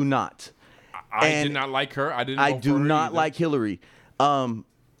 Do not. I And did not like her. I didn't. I vote do for her not either. like Hillary.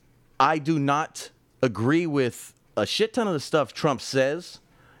 I do not agree with a shit ton of the stuff Trump says,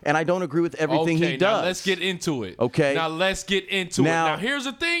 and I don't agree with everything he does. Now let's get into it. Okay. Now let's get into it. Now here's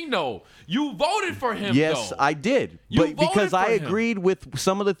the thing, though. You voted for him. Yes, though. I did. You But because voted I for him. agreed with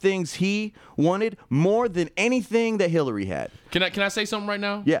some of the things he wanted more than anything that Hillary had. Can I say something right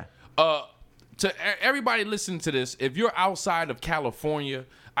now? Yeah. To everybody listening to this, if you're outside of California,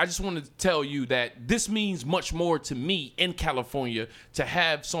 I just want to tell you that this means much more to me in California to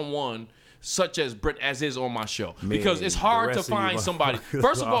have someone such as Britt as is on my show, because it's hard to find somebody.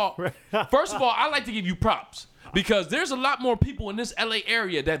 First of all, I like to give you props. Because there's a lot more people in this LA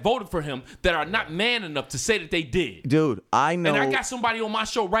area that voted for him that are not man enough to say that they did. Dude, I know. And I got somebody on my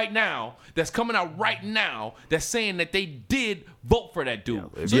show right now that's coming out right now that's saying that they did vote for that dude.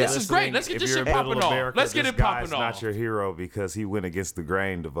 So this is great. Let's get this shit popping off. Let's get it popping off. Not your hero because he went against the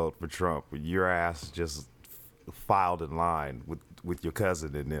grain to vote for Trump. Your ass just filed in line with your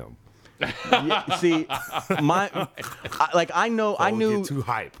cousin and them. See, I knew too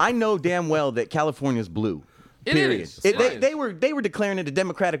hype. I know damn well that California's blue. Period. They were declaring it a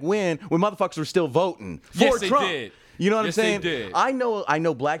Democratic win when motherfuckers were still voting for Trump. They did. You know what I'm saying? They did. I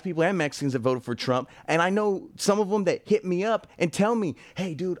know black people and Mexicans that voted for Trump, and I know some of them that hit me up and tell me,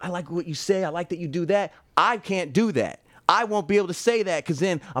 "Hey, dude, I like what you say. I like that you do that. I can't do that. I won't be able to say that because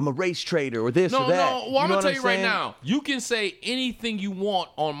then I'm a race traitor or this or that." No. Well, I'm going to tell you right now. You can say anything you want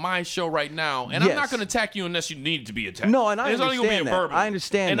on my show right now, and I'm not going to attack you unless you need to be attacked. No, and it's only going to be a verbal. I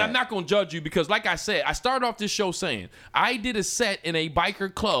understand and that. I'm not going to judge you because, like I said, I started off this show saying I did a set in a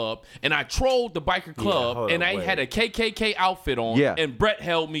biker club, and I trolled the biker club, and I had a KKK outfit on, and Brett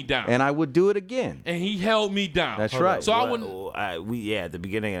held me down. And I would do it again. And he held me down. That's right. So I wouldn't... at the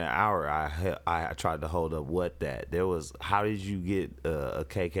beginning of the hour, I tried to hold up there was, how did you get a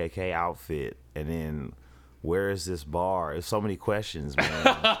KKK outfit, and then where is this bar? There's so many questions, man.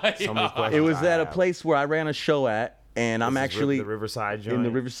 So many questions. It was at a place where I ran a show at, and I'm actually the Riverside joint. In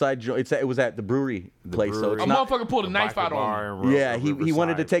the Riverside joint. It was at the brewery place. So it's a motherfucker pulled a knife out on me. Yeah, he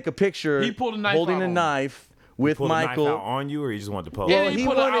wanted to take a picture. He pulled a knife holding out a on knife with Michael. A knife out on you, or he just wanted to pose? Yeah, he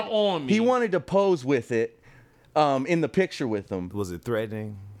put it out on me. He wanted to pose with it, in the picture with him. Was it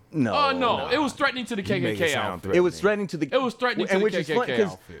threatening? No. Oh no, it was threatening to the KKK outfit. It was threatening to the. It was threatening to the KKK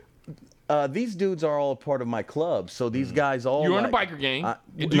outfit. These dudes are all a part of my club, so these guys all. You're in a biker gang.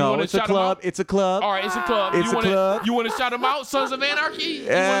 No, it's a club. It's a club. All right, it's a club. It's a club. You want to shout them out, Sons of Anarchy? You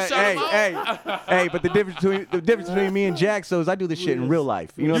want to shout them out? Hey, but the difference between me and Jack is I do this shit in real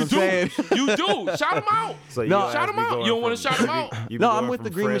life. You know what I'm saying? You do. Shout them out. So shout them out. You don't want to shout them out? No, I'm with the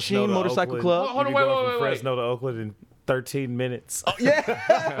Green Machine Motorcycle Club. Hold on, wait. Fresno to Oakland in 13 minutes. Oh,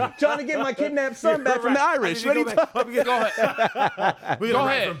 yeah, trying to get my kidnapped son back from the Irish. Go ahead. Go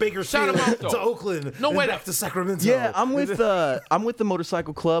ahead. From Bakersfield shout them out, though. to Oakland. No, wait. Back to Sacramento. Yeah, I'm with the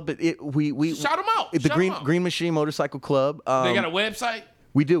motorcycle club, but we shout them out. The Green Machine Motorcycle Club. They got a website.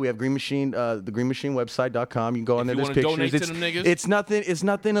 We do. We have Green Machine, the greenmachinewebsite.com. You can go on there. There's pictures. Donate to them niggas. It's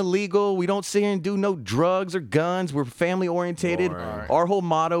nothing illegal. We don't sit here and do no drugs or guns. We're family orientated. Right. Our whole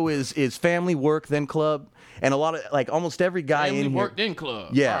motto is family work then club. And a lot of almost every guy family in here work then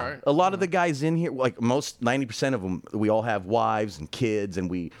club. Yeah, a lot of the guys in here, 90% of them, we all have wives and kids,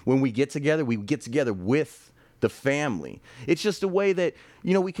 and when we get together with the family. It's just a way that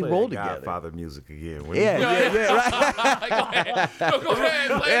we can roll together. Godfather music again. Yeah, right. Go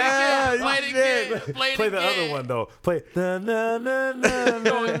ahead, play it again. Play the other one though. Play no, he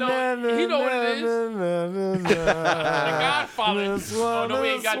know what it is. The Godfather. Oh no, we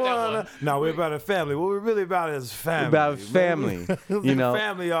ain't got that one. No, we're about a family. What we're really about is family. About family.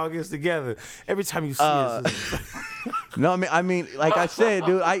 Family all gets together. Every time you see us. No, I mean, like I said,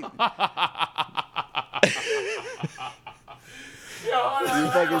 dude, you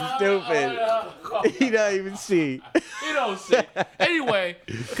fucking stupid. He don't even see. He don't see. Anyway,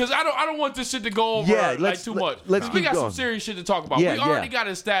 because I don't want this shit to go over too much. We got some serious shit to talk about. We already got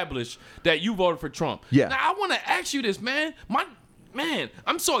to establish that you voted for Trump. Yeah. Now I want to ask you this, man.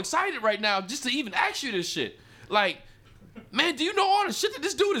 I'm so excited right now just to even ask you this shit. Like, man, do you know all the shit that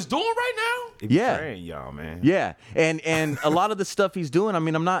this dude is doing right now? Yeah. Praying, y'all, man. Yeah, and a lot of the stuff he's doing,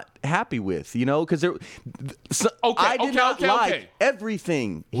 I'm not happy with, because I did not like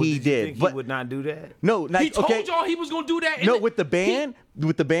everything he did. Did you think he would not do that? No, he told y'all he was gonna do that. No, with the band,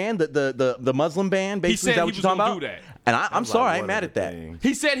 the Muslim band, basically, is that what you're talking about? Do that. And I'm sorry, I ain't mad at that.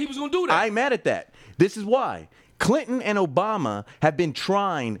 He said he was gonna do that. I ain't mad at that. This is why. Clinton and Obama have been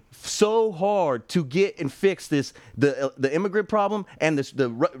trying so hard to get and fix the immigrant problem and the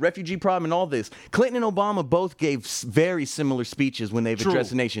refugee problem and all this. Clinton and Obama both gave very similar speeches when they've addressed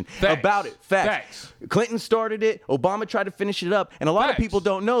the nation about it. Facts. Clinton started it. Obama tried to finish it up. And a lot of people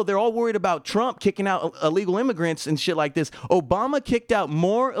don't know. They're all worried about Trump kicking out illegal immigrants and shit like this. Obama kicked out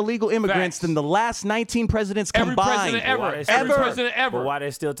more illegal immigrants than the last 19 presidents combined. Every president ever. But why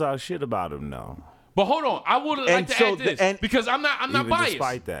they still talk shit about him, though? But hold on, I would like to add this because I'm not biased.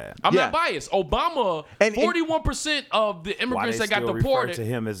 Despite that, I'm not biased. Obama, 41% of the immigrants that got deported to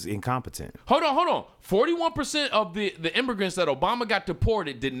him as incompetent. Hold on. 41% of the immigrants that Obama got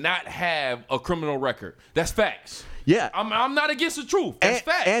deported did not have a criminal record. That's facts. Yeah. I'm not against the truth. That's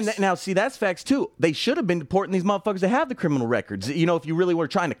facts. And now, see, that's facts, too. They should have been deporting these motherfuckers that have the criminal records. You know, if you really were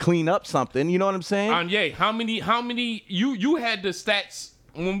trying to clean up something, you know what I'm saying? Anye, how many, you had the stats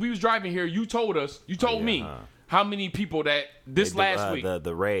when we was driving here, you told me how many people that last week.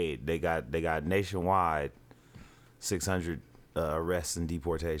 The raid, they got nationwide 600 arrests and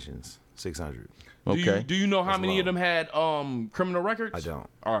deportations. 600. Okay. Do you know how many of them had criminal records? I don't.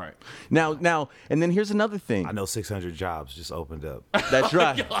 All right. Now, and then here's another thing. I know 600 jobs just opened up. That's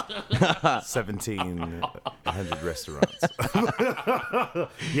right. 1,700 restaurants.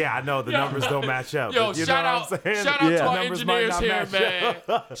 Yeah, I know the numbers don't match up. Yo, but you shout know out, what I'm saying? shout out to our engineers here, man.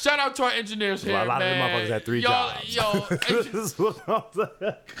 Shout out to our engineers here, man. A lot of them motherfuckers had 3 jobs. This is what I'm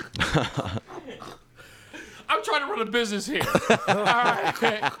saying. I'm trying to run a business here. All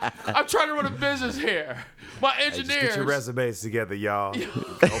right. I'm trying to run a business here. My engineers. Hey, just get your resumes together, y'all.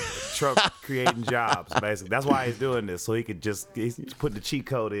 Trump creating jobs, basically. That's why he's doing this, so he's putting the cheat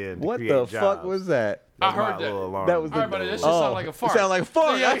code in. What to the create fuck jobs. was that? I heard that. That was the. All right, buddy, that shit sound like a fart. It sounded like a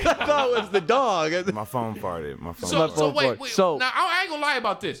fart. Yeah. I thought it was the dog. My phone farted. So wait. So- Now I ain't gonna lie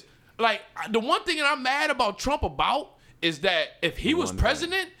about this. Like the one thing that I'm mad about Trump about is that if he was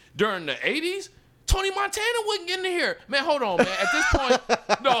president during the 80s, Tony Montana wouldn't get in here. Man, hold on, man. At this point,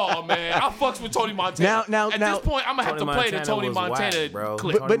 no, man. I fucks with Tony Montana. At this point, I'm gonna have to play the Tony Montana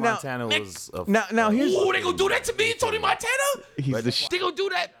clip. Tony Montana was now here's. Ooh, they gonna do that to me, Tony Montana? He's the They gonna do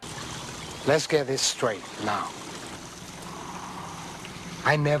that? Let's get this straight now.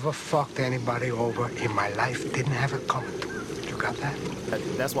 I never fucked anybody over in my life. Didn't have it coming to it. You got that?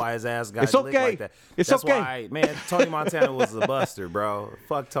 That's why his ass got It's licked okay. like that. It's That's okay. why, man, Tony Montana was a buster, bro.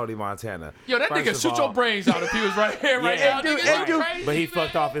 Fuck Tony Montana. Yo, that First nigga of shoot all- your brains out if he was right here, right now. dude, Nigga, and you dude- crazy, But he man.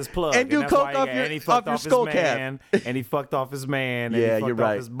 fucked off his plug. And do that's coke why off your- and he fucked off your off skull his cap. man, and he fucked off his man. And Yeah, he fucked you're off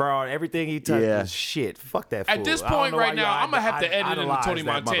right. his broad. Everything he touched Yeah. was shit. Fuck that fool. At this I don't point know right why now, y'all I'm gonna have to edit in the idolize Tony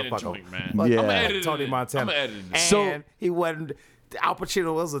that Montana motherfucker. joint, man. Yeah. I'm gonna Fuck edit it Tony in. Montana. I'm gonna edit it in. So- And he wasn't. Al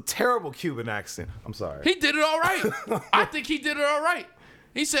Pacino was a terrible Cuban accent. I'm sorry. He did it all right. I think he did it all right.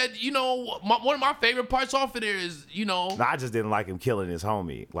 He said, you know, one of my favorite parts off of there is, you know. I just didn't like him killing his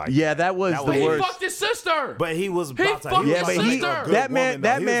homie. Like, Yeah, that was the He worst. fucked his sister. But he was about to. fucked He his was Yeah, but about to he- be a good that man- woman,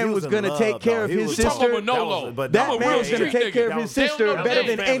 that though. man He was in gonna love, take care though. of He his was- sister. Talking about Manolo. But That I'm a man real was gonna street take care of nigga. his They don't sister know the better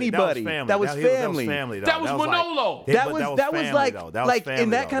name. than anybody. That was family. That was Manolo. That was like in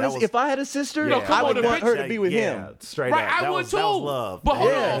that kind of. If I had a sister, No, come I on, would the want her bitch- to be with him. Straight Right, up. I That would was too. love. But hold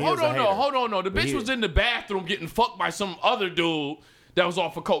Yeah, on, he hold was a on, hater. hold on, no. The But bitch he- was in the bathroom getting fucked by some other dude that was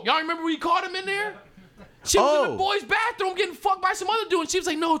off of coke. Y'all remember we caught him in there? She was in the boys' bathroom getting fucked by some other dude, and she was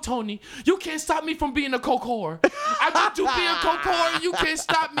like, "No, Tony, you can't stop me from being a coke whore. I just do be a coke whore. You can't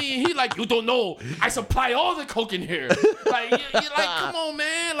stop me." And he like, "You don't know. I supply all the coke in here." Like, come on,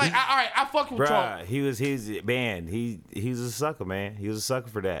 man. Like, all right, I fuck with Trump. Bruh, he's a sucker, man. He was a sucker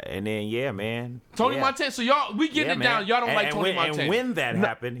for that. And then, yeah, man. Tony yeah. Montana. So y'all, we getting Yeah, it down. man. Y'all don't like And Tony when, Montana. And when that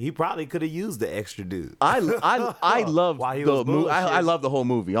happened, he probably could have used the extra dude. I love While he the was movie. I bullshit. love the whole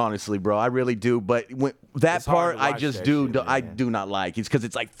movie, honestly, bro. I really do. But when that It's hard part, to I watch just that do. shit, I man. do not like. It's because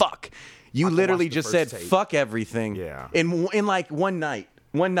it's like fuck. You I can literally watch the just said first tape. fuck everything. Yeah. In like one night.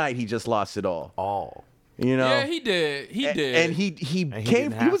 One night he just lost it all. All. You know. Yeah, he did. He did. And he he came.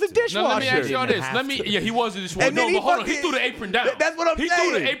 didn't He was a have to. Now, let me dishwasher. ask y'all Didn't this. have to. Yeah, he was a dishwasher. And then No, he but hold on. He fucking- threw the apron down. That's what I'm he saying. He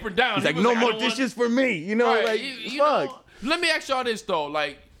threw the apron down. He's He like, was no I more don't want- dishes for me. You know, Right, like you fuck. know, let me ask y'all this though.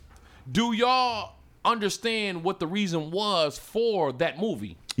 Like, do y'all understand what the reason was for that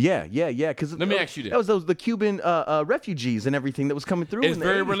movie? Yeah. Because Let me ask you this. That was the Cuban refugees and everything that was coming through. It's in the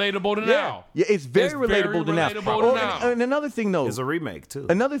very 80s. relatable to Yeah. now. Yeah, it's very It's very relatable to now. relatable to Oh, now. And another thing though. It's a remake, too.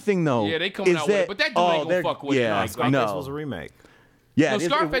 Another thing though. Yeah, they coming is out with it, but that dude ain't gonna they're- fuck with it. yeah, Like, Scarface no. was a remake. Yeah, No, it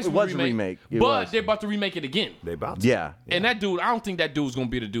Scarface was a a remake. It but was. they're about to remake it again. They about to. Yeah. And that dude, I don't think that dude's gonna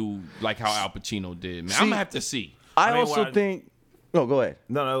be the dude like how Al Pacino did, man. I'm gonna have to see. I mean, also what- think. No, go ahead.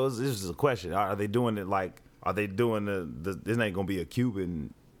 No, this is a question. Are they doing it like? Are they doing the? This ain't gonna be a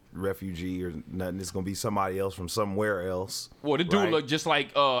Cuban refugee or nothing. It's gonna be somebody else from somewhere else. Well, the dude right? look just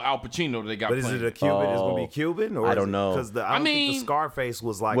like Al Pacino that they got But is playing. it a Cuban? It's gonna Oh, be Cuban, or I is don't it- know. Because I don't think mean- the Scarface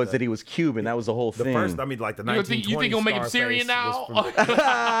was like Was a- that he was Cuban? That was the whole the thing. first. I mean, like the You 1920s. think gonna make him Syrian now? You know what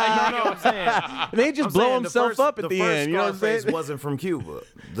I'm saying? And they just I'm blow saying himself first, up at the first end. You know what I'm Scarface saying? wasn't from Cuba.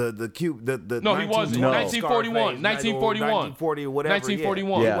 The No, he wasn't. 1941. 1940 or whatever.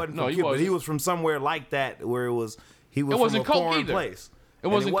 1941. He Yeah. wasn't No, from he Cuba. But he wasn't. was from somewhere like that where he was It from wasn't a coke foreign either. place. It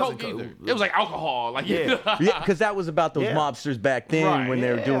wasn't coke either. It was like alcohol. Like Yeah. Yeah, because that was about those mobsters back then Right. when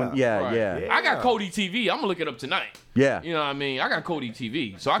they were doing. Right. Yeah. I got Cody TV. I'm gonna look it up tonight. Yeah. You know what I mean? I got Cody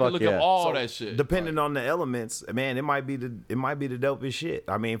TV, so I can Fuck look yeah. up all So, that shit. Depending on the elements, man, it might be the dopest shit.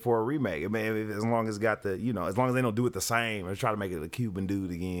 I mean, for a remake, I mean, as long as it's got the, as long as they don't do it the same or try to make it a Cuban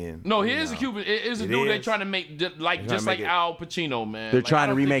dude again. No, he is a Cuban. It is a dude they trying to make just like Al Pacino, man. They're Like, trying I to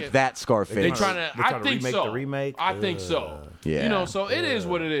don't remake think that Scarface. They're trying to. They're I trying to think remake so. the remake? I think so. Yeah. You know, so it is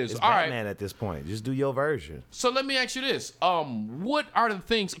what it is. It's All right. Batman at this point. Just do your version. So let me ask you this: what are the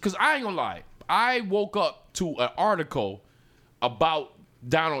things? Because I ain't gonna lie, I woke up to an article about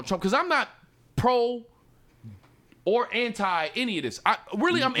Donald Trump because I'm not pro or anti any of this.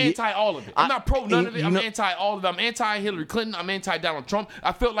 I'm anti all of it. I'm not pro none of it. I'm anti all of it. I'm anti Hillary Clinton. I'm anti Donald Trump.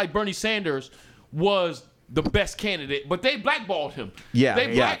 I felt like Bernie Sanders was the best candidate, but they blackballed him.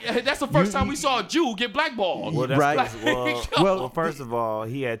 Yeah, That's the first time we saw a Jew get blackballed. Well, that's Right. well, first of all,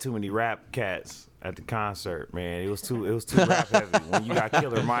 he had too many rap cats at the concert, man. It was too rap heavy. When you got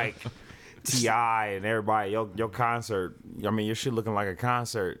Killer Mike, T.I. and everybody, your concert, I mean, your shit looking like a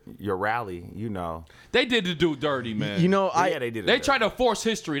concert, your rally, They did the dude dirty, man. they did it. They tried to force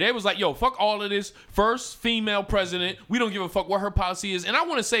history. They was like, yo, fuck all of this. First female president. We don't give a fuck what her policy is. And I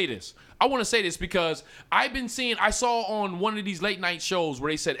want to say this. Because I saw on one of these late night shows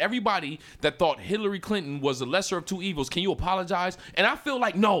where they said everybody that thought Hillary Clinton was the lesser of two evils, can you apologize? And I feel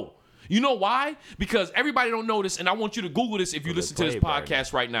like no. You know why? Because everybody don't know this, and I want you to Google this if you listen to this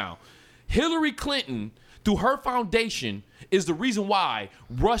podcast right now. Hillary Clinton, through her foundation, is the reason why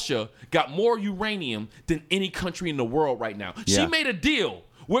Russia got more uranium than any country in the world right now. Yeah. She made a deal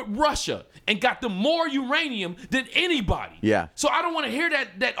with Russia and got them more uranium than anybody. Yeah. So I don't want to hear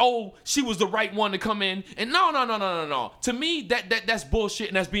that she was the right one to come in. And no. To me, that's bullshit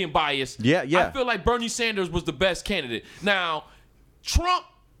and that's being biased. Yeah. I feel like Bernie Sanders was the best candidate. Now, Trump,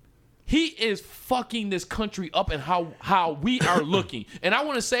 he is fucking this country up and how we are looking. And I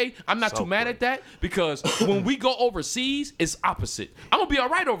want to say I'm not too mad at that because when we go overseas, it's opposite. I'm going to be all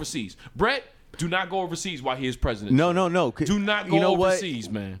right overseas. Brett, do not go overseas while he is president. No. Do not go overseas,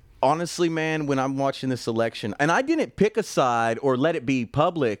 man. Honestly, man, when I'm watching this election, and I didn't pick a side or let it be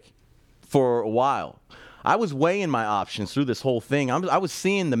public for a while. I was weighing my options through this whole thing. I was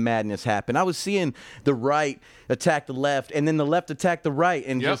seeing the madness happen. I was seeing the right attack the left, and then the left attack the right,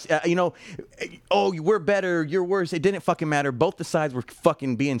 and just oh, we're better, you're worse. It didn't fucking matter. Both the sides were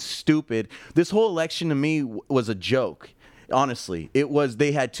fucking being stupid. This whole election to me was a joke. Honestly, it was.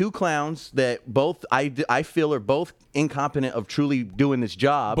 They had two clowns that both I feel are both incompetent of truly doing this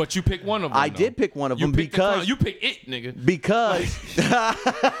job. But you picked one of them. I did pick one of them because you picked it, nigga. Because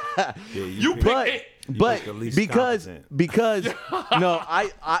you picked it. But because because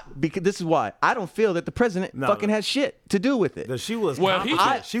this is why I don't feel that the president fucking has shit to do with it. She was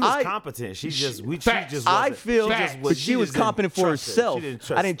competent. She was competent. She just I feel that she was competent for herself.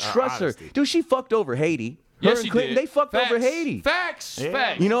 I didn't trust her. Dude, she fucked over Haiti. Yes, her she and Clinton, did. they fucked over Haiti. Facts.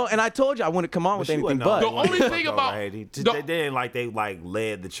 You know, and I told you I wouldn't come on with anything but. The only thing about Haiti, they didn't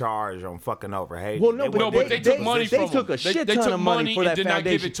led the charge on fucking over Haiti. Well, no, but they took money from They took a shit ton of money for that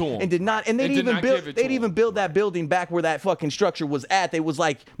foundation and did not, and they'd even build that building back where that fucking structure was at. They was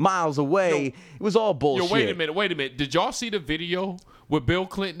like miles away. It was all bullshit. Yo, wait a minute. Did y'all see the video with Bill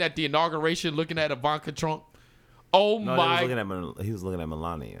Clinton at the inauguration looking at Ivanka Trump? Oh my! He was looking at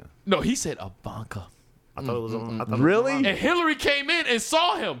Melania. No, he said Ivanka. I thought it was really? And Hillary came in and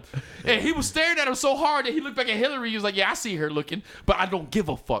saw him. And he was staring at him so hard that he looked back at Hillary. He was like, yeah, I see her looking, but I don't give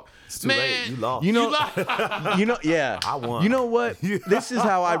a fuck. It's too Man, late. You lost. Yeah. I won. You know what? This is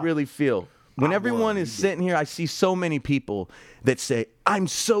how I really feel. When everyone is sitting here, I see so many people that say, I'm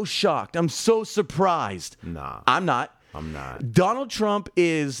so shocked. I'm so surprised. Nah. I'm not. I'm not. Donald Trump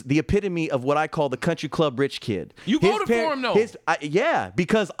is the epitome of what I call the country club rich kid. You voted for him, though. Yeah,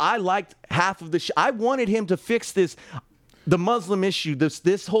 because I liked half of the I wanted him to fix the Muslim issue,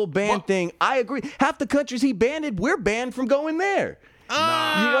 this whole ban thing. I agree. Half the countries he banned, we're banned from going there.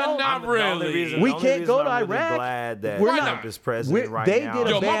 Not really. We can't go to Iraq. Really glad that We're Trump not. is president right they now.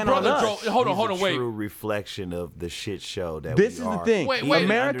 did a ban on us. Hold on, wait. True reflection of the shit show that This we is are. the thing. Wait,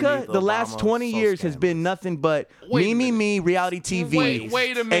 America, underneath the last Obama, 20 so years has been nothing but me, reality TV.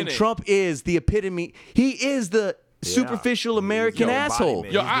 Wait a minute. And Trump is the epitome. He is the superficial American asshole.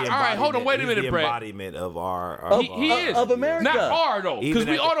 Yo, all right, hold on, wait a minute, Brett. Embodiment of our He is of America. Not our though, because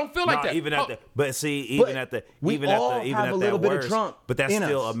we all don't feel like that. Even at the, but see, But even at the, we even all at the, even have at a that little bit of worst, Trump but that's in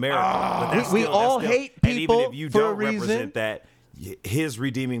still us. America. But that's We still, all that's still, hate and people even if you for don't a reason. represent that, his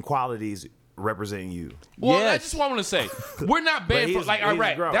redeeming qualities representing you. Well, that's just what I want to say. We're not banned from like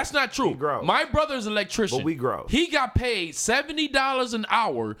Iraq. Gross. That's not true. My brother's an electrician. But we grow. He got paid $70 an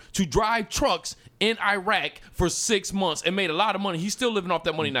hour to drive trucks in Iraq for 6 months and made a lot of money. He's still living off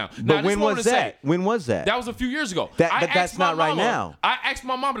that money now. But when was that? When was that? That was a few years ago. That's not right now. I asked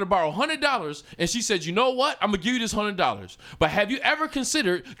my mama to borrow $100, and she said, "You know what? I'm gonna give you this $100. But have you ever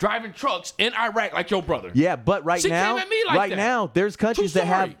considered driving trucks in Iraq like your brother?" Yeah, but she came at me like that. now, there's countries that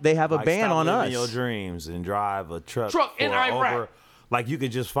have a ban on us. Your dreams and drive a truck in Iraq. Like you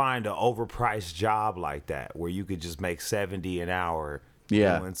could just find an overpriced job like that where you could just make $70 an hour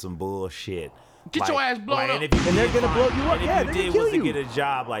doing some bullshit. Get your ass blown up. And they're going to blow you up. Yeah, if you did was to get a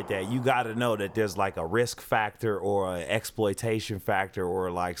job like that, you got to know that there's like a risk factor or an exploitation factor or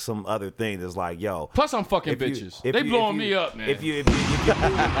like some other thing that's like, yo. Plus, I'm fucking bitches. They blowing me up, man. If you're moving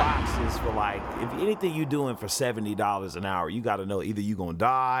boxes for like, if anything you doing for $70 an hour, you got to know either you going to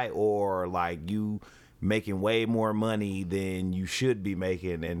die or like you making way more money than you should be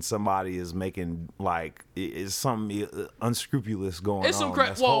making, and somebody is making like is something unscrupulous going on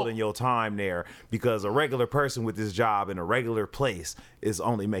that's holding your time there, because a regular person with this job in a regular place is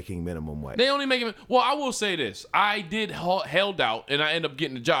only making minimum wage. They only making. Well, I will say this: I did held out, and I ended up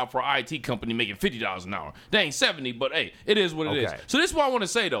getting a job for an IT company making $50 an hour. They ain't 70, but hey, it is what it is. So this is what I want to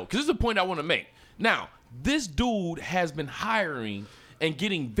say though, because this is the point I want to make. Now, this dude has been hiring and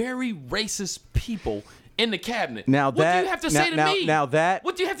getting very racist people in the cabinet. Now what do you have to say to me?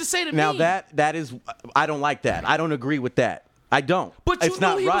 What do you have to say to me? Now that is, I don't like that. I don't agree with that. I don't. But it's you knew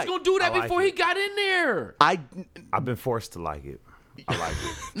not he right. was going to do that before he got in there. I've been forced to like it. I like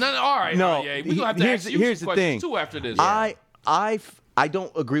it. No, all right. No, all right, yeah. We're going to have to ask you here's some the questions thing. too after this. I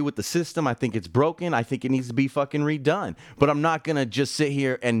don't agree with the system. I think it's broken. I think it needs to be fucking redone. But I'm not going to just sit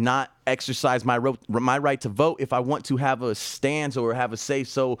here and not exercise my right to vote if I want to have a stance or have a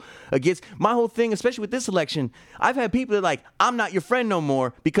say-so against. My whole thing, especially with this election, I've had people that are like, I'm not your friend no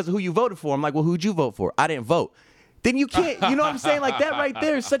more because of who you voted for. I'm like, well, who'd you vote for? I didn't vote. Then you can't, you know what I'm saying? Like that right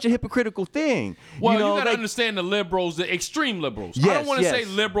there is such a hypocritical thing. Well, you know, got to understand the liberals, the extreme liberals. Yes, I don't want to say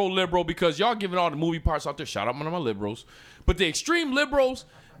liberal because y'all giving all the movie parts out there. Shout out one of my liberals. But the extreme liberals,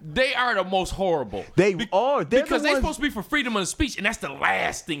 they are the most horrible. They are. Because they're supposed to be for freedom of speech, and that's the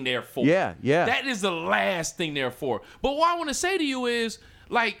last thing they're for. Yeah. That is the last thing they're for. But what I want to say to you is,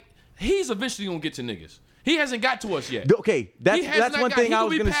 like, he's eventually going to get to niggas. He hasn't got to us yet. Okay, that's one thing I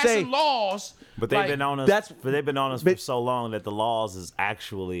was going to say. Laws, but they've been on us. They've been on us for so long that the laws is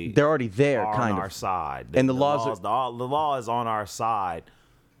actually they're already there, on kind our of side. And the law is on our side.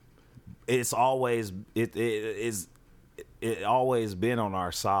 It's always it always been on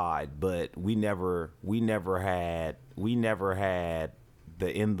our side, but we never had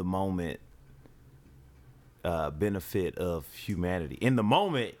the in the moment benefit of humanity. In the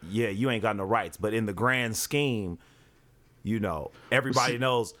moment, yeah, you ain't got no rights, but in the grand scheme, you know, everybody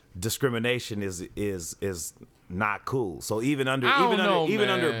knows discrimination is not cool. So even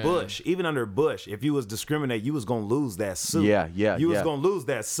under Bush, if you was discriminate, you was gonna lose that suit. You was gonna lose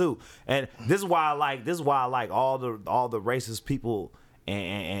that suit. And this is why I like all the racist people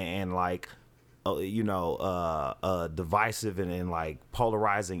and like divisive and like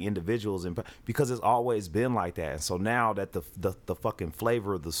polarizing individuals, and because it's always been like that. And so now that the fucking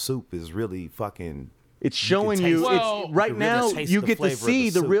flavor of the soup is really fucking. It's showing you. It's right now. You get to see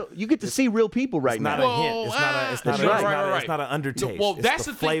the real. You get to see real people right now. It's not a hint. It's not an undertaste. Well, that's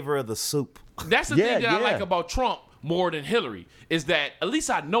the flavor of the soup. That's the thing that I like about Trump more than Hillary, is that at least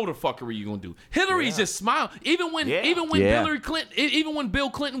I know the fuckery you're gonna do. Hillary's just smile. Even when Hillary Clinton, even when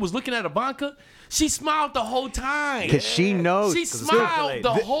Bill Clinton was looking at Ivanka, she smiled the whole time. Because she knows. She smiled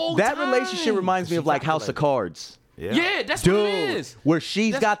the whole time. That relationship reminds me of like House of Cards. Yeah, that's what it is. Where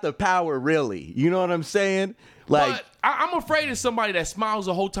she's got the power, really. You know what I'm saying? Like, but I'm afraid of somebody that smiles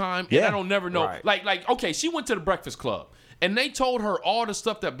the whole time, and I don't never know. Right. Like, okay, she went to the Breakfast Club, and they told her all the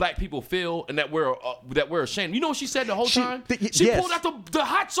stuff that black people feel and that we're ashamed. You know what she said the whole time? She pulled out the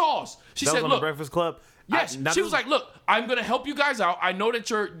hot sauce. She said, "Look, the Breakfast Club." Yes, she was like, "Look, I'm gonna help you guys out. I know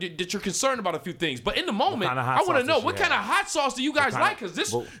that you're concerned about a few things, but in the moment, I want to know what kind of hot sauce do you guys like? Because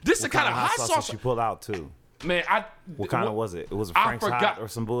this is the kind of hot sauce she pulled out too." Man, what kind of was it? It was a Frank's Hot or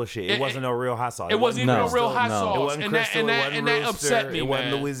some bullshit. It wasn't no real hot sauce. It wasn't even a real hot sauce. It wasn't Crystal. And that upset me, man. It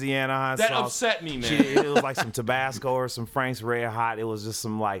wasn't Louisiana hot sauce. That upset me, man. It was like some Tabasco or some Frank's Red Hot. It was just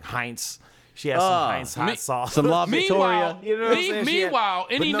some like Heinz She had some Heinz hot sauce. Some La Victoria. You know what I'm saying? Meanwhile,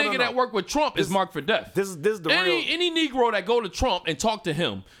 any no, nigga that work with Trump is marked for death. This is the real. Any Negro that go to Trump and talk to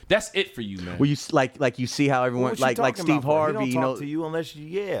him, that's it for you, man. Well, you like you see how everyone like Steve Harvey, he you know, talk to you unless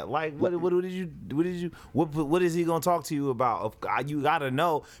you like what is he gonna talk to you about? You gotta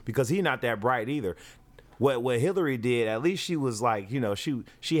know because he's not that bright either. What Hillary did, at least she was like, you know, she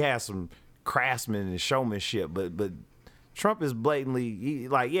had some craftsman and showmanship, but Trump is blatantly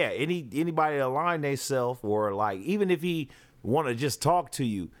anybody that align themselves or like even if he want to just talk to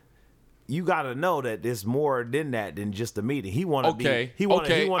you. You got to know that there's more than that than just a meeting. He want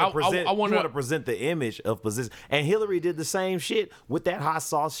to present the image of position. And Hillary did the same shit with that hot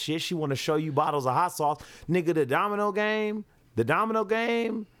sauce shit. She want to show you bottles of hot sauce. Nigga, the domino game,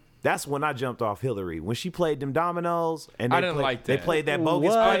 that's when I jumped off Hillary. When she played them dominoes and I didn't like that. They played that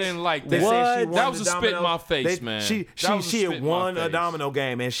bogus. I didn't like that. They said she won that was the a spit in my face, man. She had won a domino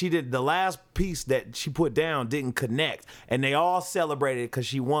game, and she did the last piece that she put down didn't connect, and they all celebrated because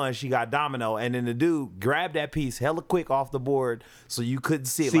she won. She got domino, and then the dude grabbed that piece hella quick off the board so you couldn't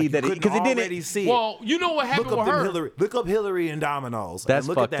see it. Because it didn't see it. Well, you know what happened with her? Look up Hillary and dominoes. That's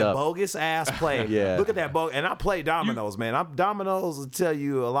and fucked look at that up. bogus ass play. Yeah. Look at that bogus. And I play dominoes, man. Dominoes will tell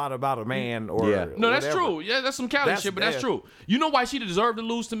you a lot about a man or No, that's whatever. true. Yeah, that's some Cali shit, but that's true. You know why she deserved to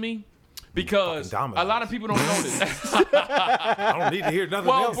lose to me? Because a lot of people don't know this. I don't need to hear nothing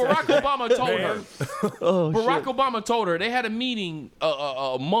else. Well, Barack Obama told her. Barack Obama told her they had a meeting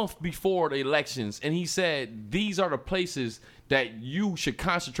a month before the elections, and he said these are the places that you should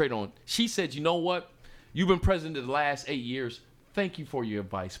concentrate on. She said, "You know what? You've been president the last 8 years. Thank you for your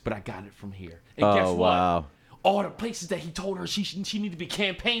advice, but I got it from here." And guess what? Wow. All the places that he told her she need to be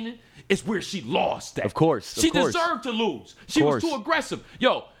campaigning is where she lost that. Of course. She deserved to lose. She was too aggressive.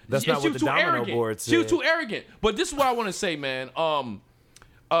 Yo, that's not what the domino board said. She was too arrogant. But this is what I want to say, man.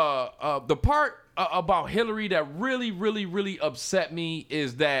 The part about Hillary that really, really, really upset me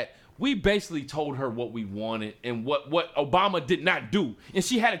is that we basically told her what we wanted and what Obama did not do. And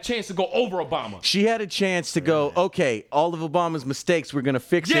she had a chance to go over Obama. She had a chance to go, okay, all of Obama's mistakes, we're going to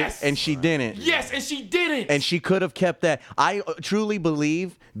fix it. And she didn't. Yes, and she didn't. And she could have kept that. I truly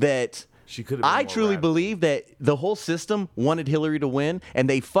believe that. I truly believe that the whole system wanted Hillary to win, and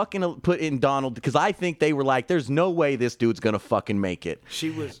they fucking put in Donald because I think they were like, "There's no way this dude's gonna fucking make it."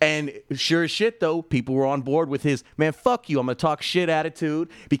 And sure as shit though, people were on board with his man. Fuck you, I'm gonna talk shit attitude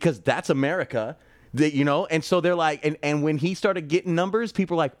because that's America, you know. And so they're like, and when he started getting numbers,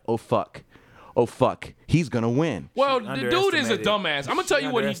 people were like, "Oh fuck, he's gonna win." Well, the dude is a dumbass. I'm gonna tell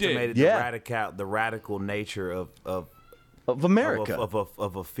you what he did. The radical nature of America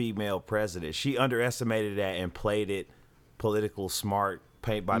of a female president. She underestimated that and played it political smart,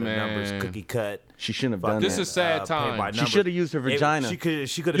 paint by the numbers, cookie cut. She shouldn't have done this that. This is sad time. She should have used her vagina. She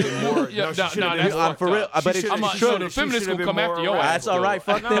could have been more. That's for real. But it's true. The feminists will come after your ass. That's all right.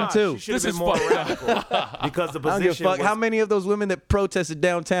 Fuck them too. This is more radical because the position. I don't give a fuck. How many of those women that protested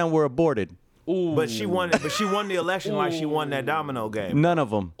downtown were aborted? Ooh. But she won the election like she won that domino game. None of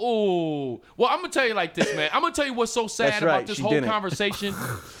them. Ooh. Well, I'm gonna tell you like this, man. I'm gonna tell you what's so sad about this whole conversation.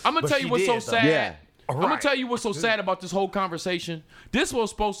 I'm gonna tell you what's so sad. Yeah. I'm gonna tell you what's so sad about this whole conversation. This was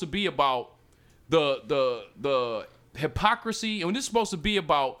supposed to be about the hypocrisy, and this is supposed to be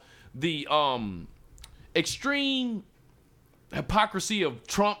about the extreme hypocrisy of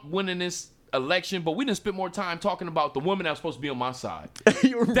Trump winning this election, but we didn't spend more time talking about the women that were supposed to be on my side. That's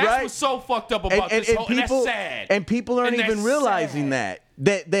what's so fucked up about this whole, and that's sad. And people aren't even realizing that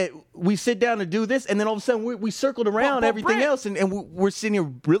we sit down to do this, and then all of a sudden we circled around everything Brett, else, and we're sitting here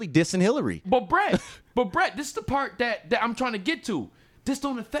really dissing Hillary. But Brett, this is the part that I'm trying to get to. This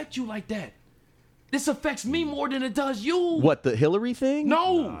don't affect you like that. This affects me more than it does you. What, the Hillary thing?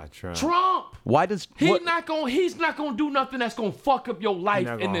 No, Trump. Why does he's not gonna do nothing that's gonna fuck up your life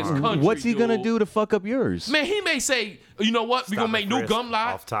in this country? What's he gonna do to fuck up yours? Man, he may say, you know what, we're gonna make new gun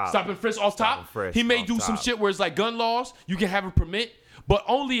laws. Stop and frisk off top. He may do some shit where it's like gun laws. You can have a permit, but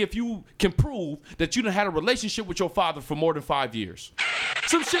only if you can prove that you done had a relationship with your father for more than 5 years.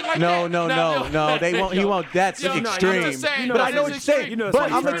 Some shit like that. No. They won't. He won't. That's extreme. But I know what you're saying.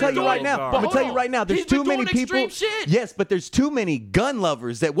 But I'm gonna tell you right now. There's too many people. Yes, but there's too many gun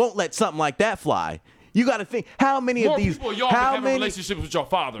lovers that won't let something like that fly. You got to think how many more of these. People have a relationship with your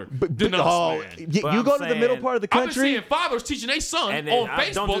father than us, man. You go to the middle part of the country. I've been seeing fathers teaching their son on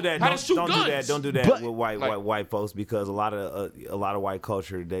Facebook how to shoot guns. Don't do that with white folks because a lot of white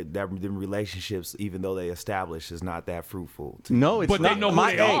culture that them relationships, even though they established, is not that fruitful. No, it's not. But they know who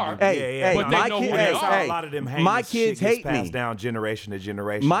they are. But they know who they are. A lot of them my kids hate me. Passed down generation to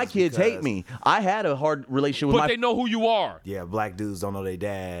generation. My kids hate me. I had a hard relationship with But they know who you are. Yeah, black dudes don't know their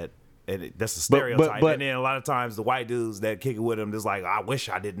dad. that's a stereotype. And then a lot of times the white dudes that kick it with him is like, I wish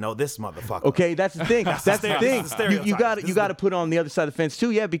I didn't know this motherfucker. Okay, that's the thing. That's the thing. You got to put on the other side of the fence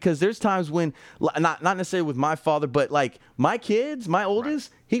too, yeah, because there's times when not necessarily with my father, but like my kids, my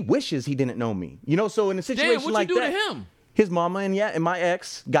oldest, he wishes he didn't know me. You know, so in a situation like that, what you do to him? His mama and my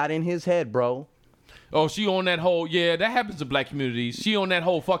ex got in his head, bro. Oh, she on that whole, that happens to black communities. She on that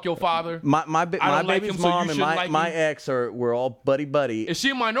whole fuck your father. My baby's mom and my ex we're all buddy. Is she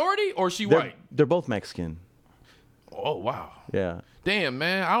a minority or is she white? They're both Mexican. Oh, wow. Yeah. Damn,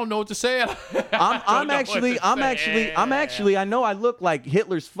 man, I don't know what to say. I'm actually, I know I look like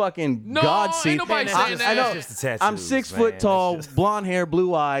Hitler's fucking god seed. Ain't nobody saying that. I know. Just the tattoos, I'm 6 foot tall, blonde hair,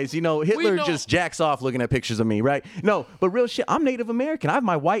 blue eyes. You know, Hitler just jacks off looking at pictures of me, right? No, but real shit, I'm Native American. I have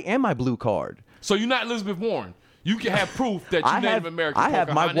my white and my blue card. So you're not Elizabeth Warren. You can have proof that you're Native American. I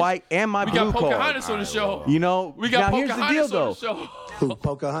have my white and my blue card. We got Pocahontas on the show. You know, we got Pocahontas Pocahontas on the show. Who,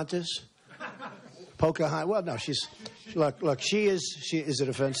 Pocahontas? Pocahontas. Well, no, she's look. She is. Is it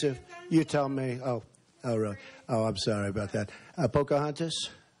offensive? You tell me. Oh, really? Oh, I'm sorry about that. Pocahontas.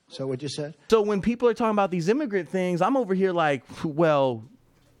 Is that what you said? So when people are talking about these immigrant things, I'm over here like, well,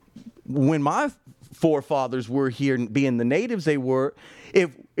 when my forefathers were here, being the natives they were,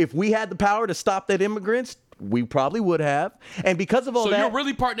 if we had the power to stop that immigrants, we probably would have. And because of all that... So you're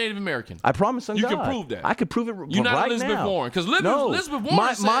really part Native American? I promise on God. You can prove that. I could prove it right now. You're not Elizabeth Warren. Because Elizabeth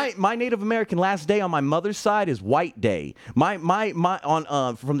Warren said... My Native American last day on my mother's side is White Day. From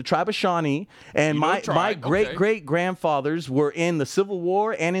the tribe of Shawnee. And my great-great-grandfathers were in the Civil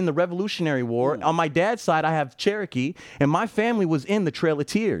War and in the Revolutionary War. Ooh. On my dad's side, I have Cherokee. And my family was in the Trail of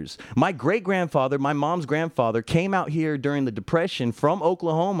Tears. My great-grandfather, my mom's grandfather, came out here during the Depression from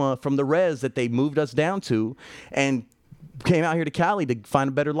Oklahoma, from the res that they moved us down to, and came out here to Cali to find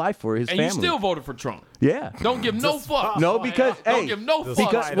a better life for his family. And you still voted for Trump? Yeah. Don't give no fucks. No, because don't give no fucks.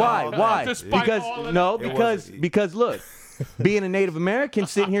 Because why? Because look, being a Native American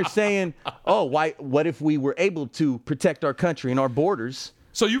sitting here saying, "Oh, why? What if we were able to protect our country and our borders?"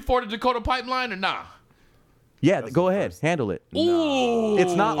 So you for the Dakota pipeline or nah? Yeah, go ahead, handle it. Ooh.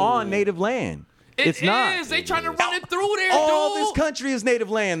 It's not on Native land. It's not. They trying to run it through there, all dude. this country is native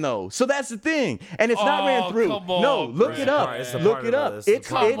land, though. So that's the thing. And it's not ran through. Look it up. Look it up.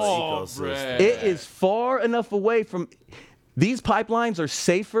 It is far enough away from... These pipelines are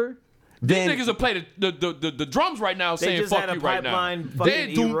safer than... These niggas will play the drums right now saying fuck you right now.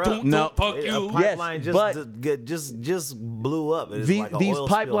 They fuck you. A pipeline just blew up. These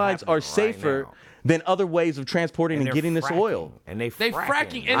pipelines are safer than other ways of transporting and getting this oil. And they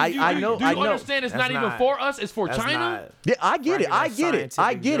fracking. And I know. Do you understand it's not even for us? It's for China? Yeah, I get it. I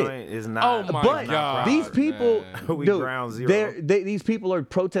get it. Oh my God. These people, these people are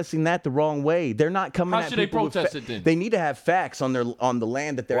protesting that the wrong way. They're not coming at people. How should they protest it then? They need to have facts on the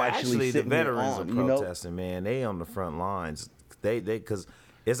land that they're actually sitting the veterans on, are protesting, man. They on the front lines. They because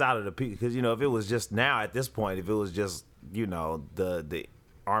it's out of the people. Because if it was just now at this point, if it was just the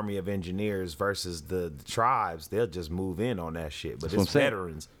Army of Engineers versus the tribes, they'll just move in on that shit. But it's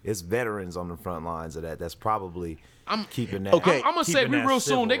veterans. It's veterans on the front lines of that. That's probably keeping that. Okay, I'm gonna say real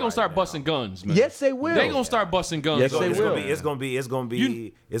soon they're gonna start busting guns, man. Yes, they will. They're gonna start busting guns. Yes, they will. It's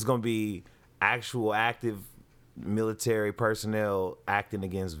gonna be actual active military personnel acting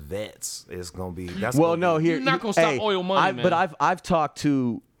against vets. It's gonna be. You're not gonna stop oil money, man. But I've talked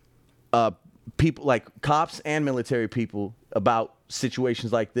to people like cops and military people about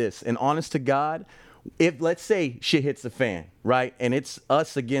situations like this, and honest to God, if let's say shit hits the fan, right, and it's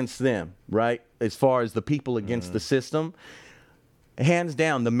us against them, right, as far as the people against the system, hands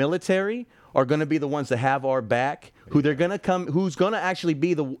down, the military are going to be the ones that have our back. Who's going to actually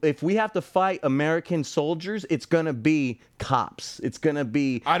be if we have to fight American soldiers, it's going to be cops. It's going to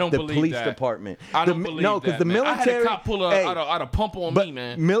be the police department. I don't believe that. No, because the military. I had a cop pull out a pump on me,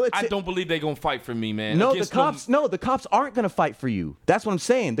 man. I don't believe they're going to fight for me, man. No, the cops aren't going to fight for you. That's what I'm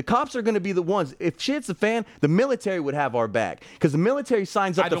saying. The cops are going to be the ones. If shit's a fan, the military would have our back, because the military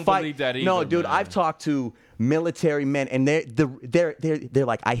signs up to fight. I don't believe that either. No, dude, man. I've talked to military men, and they're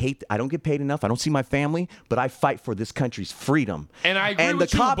like, I don't get paid enough. I don't see my family, but I fight for this country's freedom. And I agree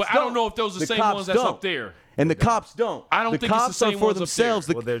with you, but I don't know if those are the same ones that's up there. And the cops don't. I don't think it's the same for ones themselves. Up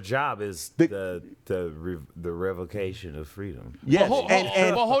there. Well, their job is the revocation of freedom. Yes,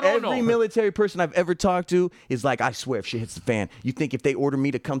 every military person I've ever talked to is like, I swear, if shit hits the fan, you think if they order me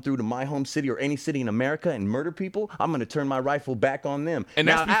to come through to my home city or any city in America and murder people, I'm going to turn my rifle back on them. And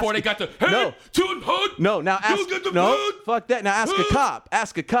that's before they got the fuck that. Now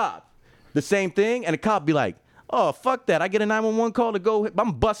ask a cop. The same thing, and a cop be like, Oh, fuck that. I get a 911 call to go.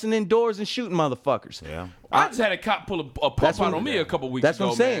 I'm busting in doors and shooting motherfuckers. Yeah. I just had a cop pull a pump out on me a couple weeks ago. That's what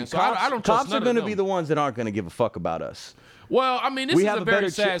I'm saying. Man. So Cops, I don't trust cops are going to be the ones that aren't going to give a fuck about us. Well, I mean, this We is have a a very better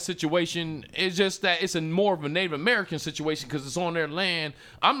sad situation. It's just that it's more of a Native American situation because it's on their land.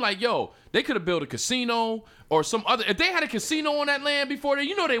 I'm like, yo, they could have built a casino or some other. If they had a casino on that land before, they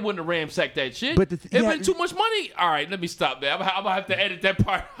wouldn't have ransacked that shit. But It'd been too much money. All right, let me stop there. I'm gonna have to edit that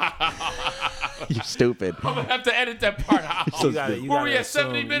part. You're stupid. I'm gonna have to edit that part out. Were we at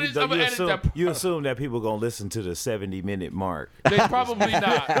 70 minutes? I'm gonna edit that part. You assume that people gonna listen to the 70-minute mark. They probably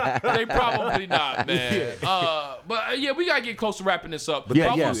not. They probably not, man. But yeah, we gotta get close to wrapping this up. But I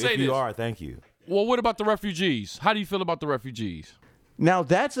want to say if this. you are, thank you. Well, what about the refugees? How do you feel about the refugees? Now,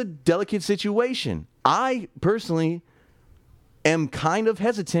 that's a delicate situation. I personally am kind of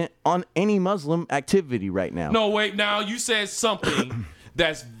hesitant on any Muslim activity right now. No, wait. Now you said something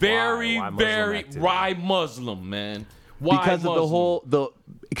that's very, Why Muslim very activity? why Muslim, man. Why because Muslim? of the whole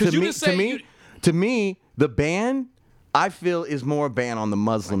Because you just say to me the ban I feel is more a ban on the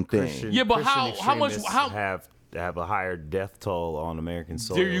Muslim thing. Yeah, but Christian how much? extremists have a higher death toll on American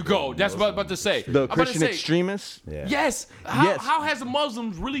soil? There you go. than That's what I'm about to Muslims. say. The I'm about to Christian say, extremists. Yeah. Yes. Yes. How has the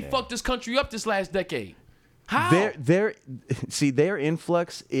Muslims really fucked this country up this last decade? How? Their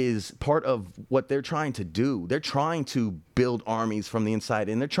influx is part of what they're trying to do. They're trying to build armies from the inside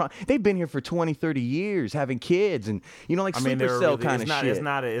in. They've been here for 20, 30 years, having kids and sleeper cell kind of shit.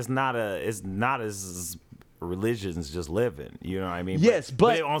 It's not as religions just living. You know what I mean? Yes,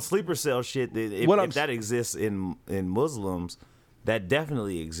 but on sleeper cell shit, if that exists in Muslims, that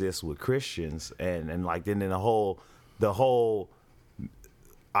definitely exists with Christians, and like then the whole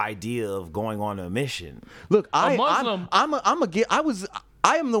idea of going on a mission. Look, A I Muslim-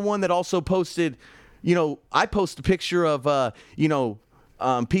 am the one that also posted, I post a picture of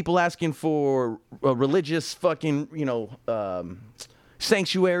people asking for religious fucking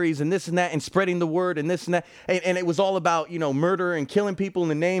sanctuaries and this and that and spreading the word and this and that and it was all about murder and killing people in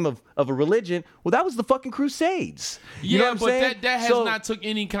the name of a religion. Well, that was the fucking Crusades. You know what I'm saying? that has not took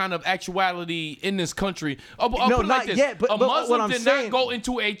any kind of actuality in this country. I'll No, put it like not this. yet, but a what Muslim I'm did saying- not go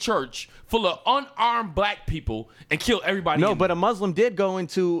into a church full of unarmed black people and kill everybody. No, in but there. a Muslim did go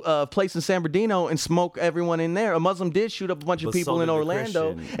into a place in San Bernardino and smoke everyone in there. A Muslim did shoot up a bunch of But people so in did the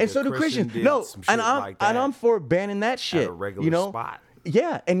Orlando, Christian. and The so do Christian Christians. did No, some and shit I'm like and that I'm for banning that shit. a regular spot.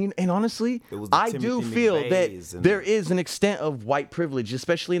 Yeah, and honestly, It was the I do Timothy feel McVeighs that and- there is an extent of white privilege,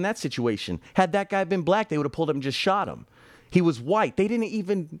 especially in that situation. Had that guy been black, they would have pulled him and just shot him. He was white. They didn't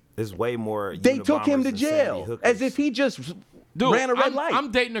even. There's way more. They took him Unabomers to than jail Sandy as Hookers. if he just Dude, ran a red light. I'm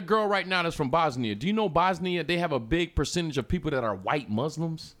dating a girl right now that's from Bosnia. Do you know Bosnia? They have a big percentage of people that are white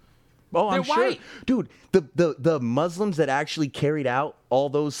Muslims. Oh, I'm They're sure. white. Dude, the Muslims that actually carried out all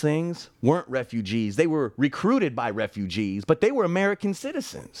those things weren't refugees. They were recruited by refugees, but they were American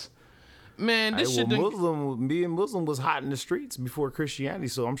citizens. Man, this shit. Being Muslim was hot in the streets before Christianity,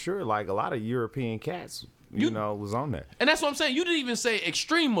 so I'm sure like a lot of European cats, was on that. And that's what I'm saying. You didn't even say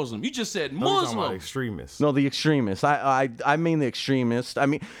extreme Muslim. You just said No, you're talking about Muslim. extremists. No, the extremists. I mean the extremists. I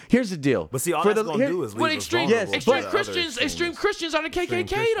mean, here's the deal. But see, all that's gonna do is leave But us extreme, vulnerable to extreme other Christians, extreme Christians are the KKK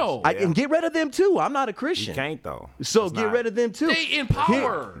Christians. though. I can get rid of them too. I'm not a Christian. You can't though. So It's get not. rid of them too. They in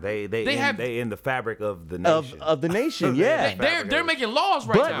power. They have in the fabric of the nation. of the nation. Yeah. they're making laws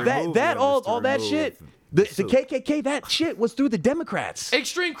right now. But Remove that them all is to all that remove shit. the The suit. KKK, that shit was through the Democrats.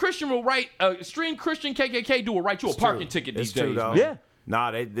 Extreme Christian will write. Extreme Christian KKK do will write you a parking ticket these It's true days. though. man. Yeah.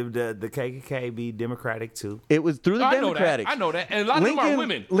 Nah, the KKK be Democratic too. It was through the I know that. Democrats. I know that. And a lot of them are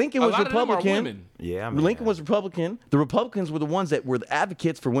women. Lincoln A was lot of them are Republican. women. Yeah, I mean, Lincoln was Republican. The Republicans were the ones that were the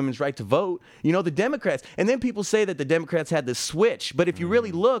advocates for women's right to vote. The Democrats. And then people say that the Democrats had this switch. But if you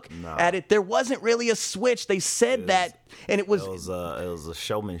really look at it, there wasn't really a switch. They said that, and it was a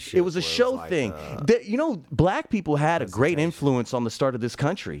showmanship. it was a where show like, thing. Black people had a great influence on the start of this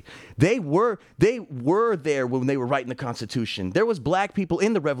country. They were there when they were writing the Constitution. There was black people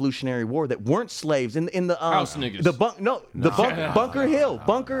in the Revolutionary War that weren't slaves in the House niggas. Bunker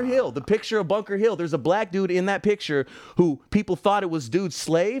Hill. The picture of Bunker Hill. There's a black dude in that picture who people thought it was dude's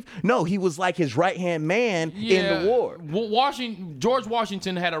slave. No, he was like his right hand man in the war. George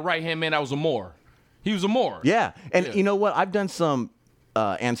Washington had a right hand man that was a Moor. He was a Moor. Yeah, and Yeah. you know what? I've done some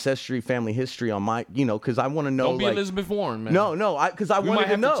ancestry, family history on my, because I want to know. Don't be Elizabeth Warren, man. No, because I We wanted might to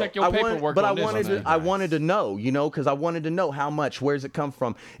have to know. check your paperwork but on I this wanted one, to. man. I wanted to know, because I wanted to know how much. Where's it come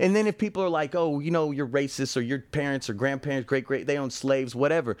from? And then if people are like, oh, you're racist, or your parents or grandparents, great, they owned slaves,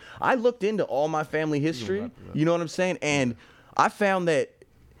 whatever. I looked into all my family history. You know what I'm saying? And I found that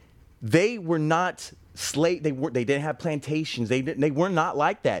they were not slave. They didn't have plantations. They were not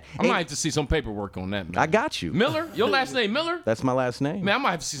like that. I might have to see some paperwork on that, man. I got you. Miller, your last name Miller? That's my last name. Man, I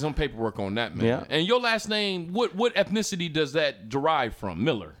might have to see some paperwork on that, man. Yeah. And your last name, what ethnicity does that derive from?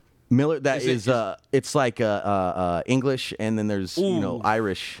 Miller. Miller. It's like English, and then there's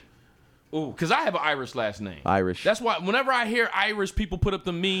Irish. Ooh, because I have an Irish last name. Irish. That's why whenever I hear Irish people put up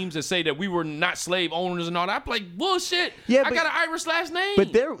the memes that say that we were not slave owners and all that, I'm like, bullshit. Yeah, I got an Irish last name.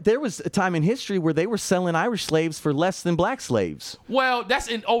 But there was a time in history where they were selling Irish slaves for less than black slaves. Well, that's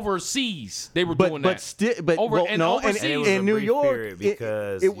in overseas. They were doing that. In New York,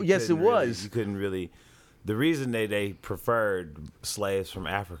 because it was. You couldn't really. The reason they preferred slaves from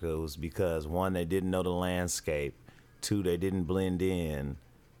Africa was because, one, they didn't know the landscape. Two, they didn't blend in.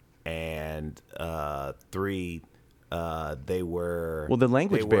 And 3, they were the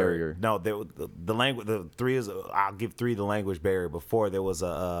language barrier. No, the language. The 3 is. I'll give 3 the language barrier. Before there was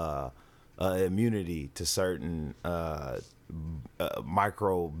a immunity to certain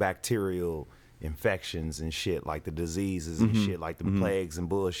microbacterial infections and shit, like the diseases and shit, like the plagues and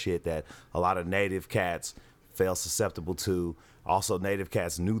bullshit that a lot of native cats fell susceptible to. Also, native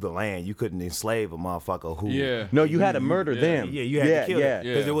cats knew the land. You couldn't enslave a motherfucker who. Yeah. No, you had to murder them. Yeah, you had to kill them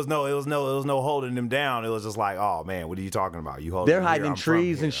because Yeah. there was no holding them down. It was just like, oh man, what are you talking about? You hold. They're hiding in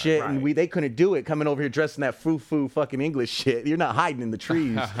trees and shit, right. and they couldn't do it coming over here dressed in that foo fucking English shit. You're not hiding in the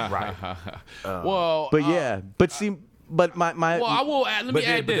trees. Right. Well, But my well, I will add. Let me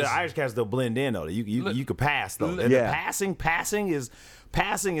add but this. the Irish cats still blend in though. You could pass though. And Yeah. the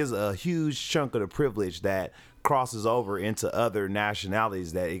passing is a huge chunk of the privilege that crosses over into other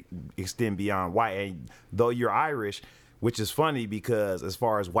nationalities that extend beyond white. And though you're Irish, which is funny because as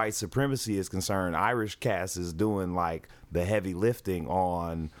far as white supremacy is concerned, Irish cats is doing like the heavy lifting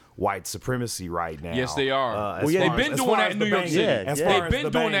on white supremacy right now. Yes, they are. They've been doing that in New York City. They've been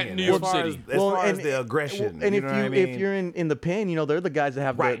doing that in New York City. As far as the aggression. And you know what I mean? if you're in the pen, they're the guys that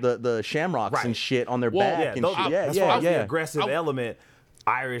have the shamrocks Right. and shit on their Well, back and those- shit. as far as the aggressive I- element,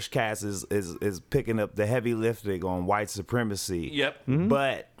 Irish cats is picking up the heavy lifting on white supremacy. Yep.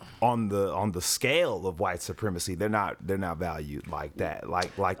 But on the scale of white supremacy, they're not valued like that.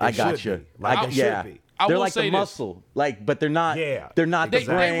 Like they I got should you. be. Like they should be. I They're will like say the this. muscle, but they're not. Yeah. They're not They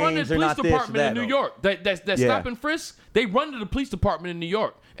the brains. run the They're police not this, department that. in New York. That stop and frisk. They run to the police department in New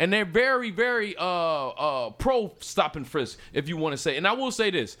York, and they're very, very pro stop and frisk, if you want to say. And I will say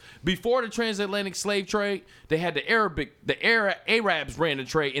this: before the transatlantic slave trade, they had the Arabs ran the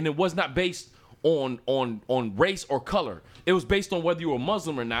trade, and it was not based on race or color. It was based on whether you were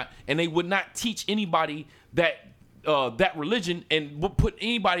Muslim or not, and they would not teach anybody that religion and would put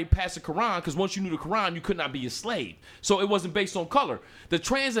anybody past the Quran, because once you knew the Quran, you could not be a slave. So it wasn't based on color. The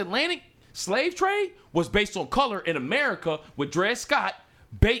transatlantic slave trade was based on color in America with Dred Scott.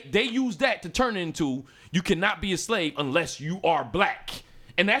 They used that to turn into you cannot be a slave unless you are black.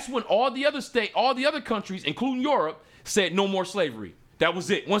 And that's when all the other countries, including Europe, said no more slavery. That was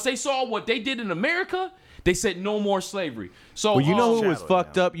it. Once they saw what they did in America, they said no more slavery. So Well, you know who was Shadow,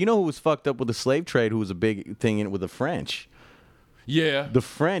 fucked up? You know who was fucked up with the slave trade? Who was a big thing in it with the French? yeah. The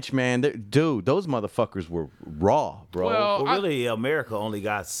French, man, dude, those motherfuckers were raw, bro. Well, Well, really, America only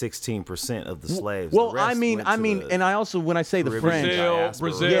got 16% of the slaves. Well, The rest went to and I also when I say the Caribbean French, diaspora.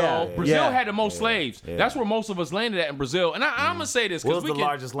 Brazil had the most slaves. yeah. That's where most of us landed at in Brazil. And I'm gonna say this What because was we the can.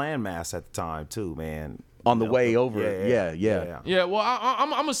 largest landmass at the time, too, man? on the way over. Yeah. Yeah, well,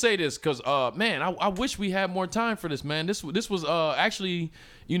 I'm gonna say this because, man, I wish we had more time for this, man. This was actually,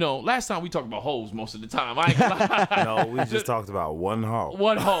 last time we talked about hoes most of the time. I ain't gonna lie. No, we just talked about one hoe.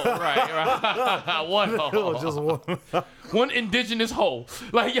 One hoe, right. One hoe. Just one. One indigenous hoe.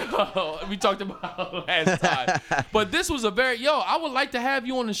 Like, we talked about last time. But this was I would like to have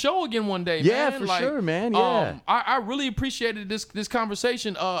you on the show again one day, Yeah, man. for Like, sure, man. Yeah. I really appreciated this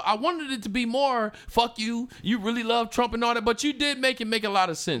conversation. I wanted it to be more, fuck you really love Trump and all that, but you did make a lot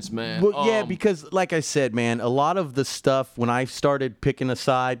of sense, man. Well, yeah, because like I said, man, a lot of the stuff when I started picking a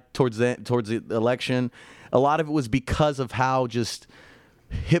side towards the election, a lot of it was because of how just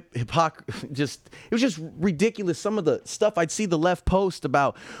it was just ridiculous. Some of the stuff I'd see the left post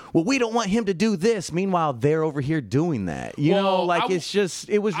about, well, we don't want him to do this. Meanwhile, they're over here doing that. It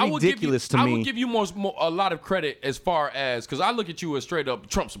was ridiculous to me. I would give you a lot of credit as far as, because I look at you as straight up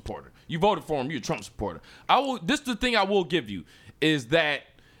Trump supporter. You voted for him, you're a Trump supporter. This is the thing I will give you, is that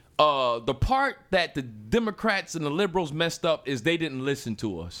the part that the Democrats and the liberals messed up is they didn't listen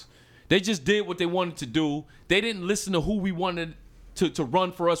to us. They just did what they wanted to do. They didn't listen to who we wanted to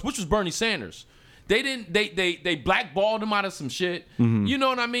run for us, which was Bernie Sanders. They blackballed him out of some shit. Mm-hmm. You know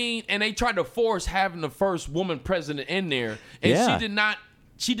what I mean? And they tried to force having the first woman president in there, and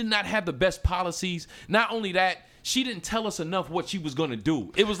she did not have the best policies. Not only that, she didn't tell us enough what she was gonna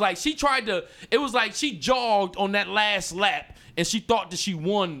do. It was like she jogged on that last lap and she thought that she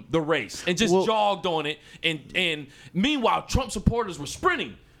won the race and just jogged on it. And meanwhile, Trump supporters were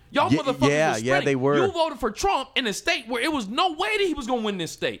sprinting. Y'all motherfuckers were sprinting. Yeah, they were. You voted for Trump in a state where it was no way that he was gonna win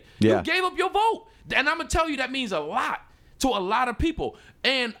this state. Yeah. You gave up your vote. And I'm gonna tell you that means a lot to a lot of people.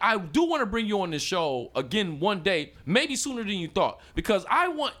 And I do want to bring you on this show again one day, maybe sooner than you thought, because I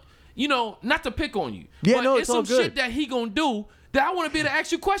want, not to pick on you. Yeah, but no, it's it's all some good. shit that he gonna do that I want to be able to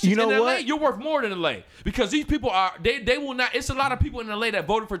ask you questions. You know in LA, what? you're worth more than LA. Because these people are, they will not, it's a lot of people in LA that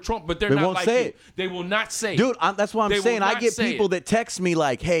voted for Trump, but they They not won't like say you. it. They will not say Dude, it. that's what They I'm will saying. I not get say people it. that text me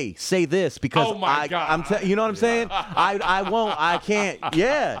like, "Hey, say this," because Oh my God. you know what I'm saying? I won't. I can't.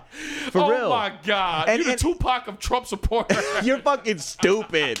 Yeah, for oh real. my God. And- You're the and- Tupac of Trump supporters. You're fucking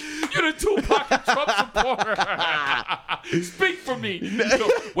stupid. You're the Tupac of Trump supporter. Speak for me.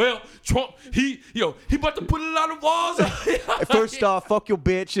 Well, Trump, he about to put a lot of walls up. First off, fuck your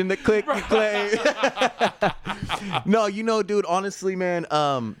bitch and the click you claim. No, dude, honestly, man,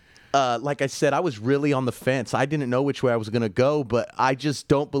 like I said, I was really on the fence. I didn't know which way I was going to go, but I just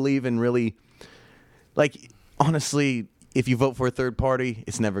don't believe in really, like, honestly, if you vote for a third party,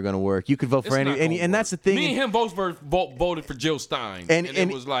 it's never going to work. You could vote for any, and that's the thing. Me and him both voted for Jill Stein, and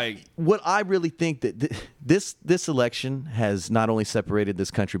it was like what I really think that this election has not only separated this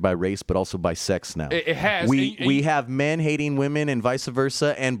country by race, but also by sex now. It has. We have men hating women and vice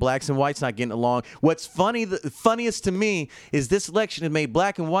versa, and blacks and whites not getting along. What's funny, the funniest to me, is this election has made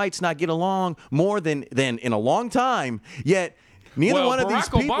black and whites not get along more than in a long time. Yet. Neither one of these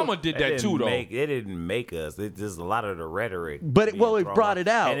people. Barack Obama did that too, though. It didn't make us. It's just a lot of the rhetoric. But it brought it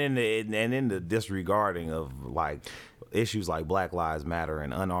out. And in the disregarding of like issues like Black Lives Matter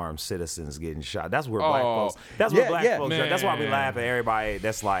and unarmed citizens getting shot. That's where black folks. That's where black folks. That's why we laugh at everybody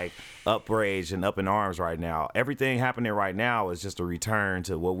that's like upraged and up in arms right now. Everything happening right now is just a return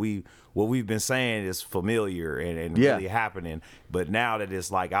to what we've been saying is familiar and really happening. But now that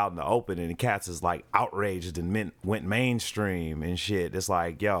it's like out in the open and the cats is like outraged and went mainstream and shit, it's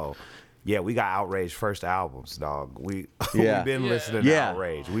like, yo, yeah, we got Outrage first albums, dog. We've been listening to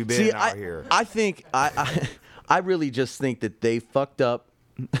Outrage. We've been out here. I think I really just think that they fucked up.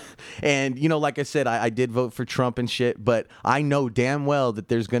 And like I said, I did vote for Trump and shit, but I know damn well that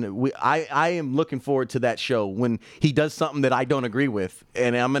there's I am looking forward to that show when he does something that I don't agree with,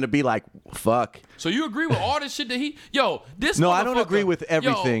 and I'm gonna be like, fuck. So you agree with all this shit that this? No, I don't agree with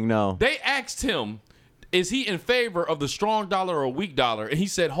everything. No, they asked him, is he in favor of the strong dollar or weak dollar? And he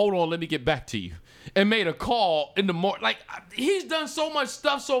said, hold on, let me get back to you. And made a call in the morning. Like, he's done so much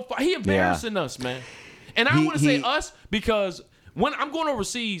stuff so far. He embarrassing us, man. And I want to say us because when I'm going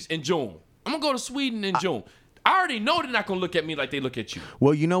overseas in June, I'm going to go to Sweden in June. I already know they're not going to look at me like they look at you.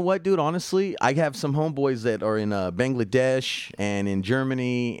 Well, you know what, dude? Honestly, I have some homeboys that are in Bangladesh and in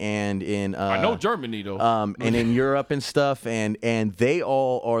Germany and in... I know Germany, though. And in Europe and stuff. And they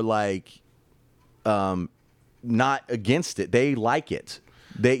all are like... not against it. They like it.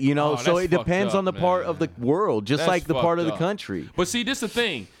 They, so it depends on the part of the world, just like the part of the country. But see, this is the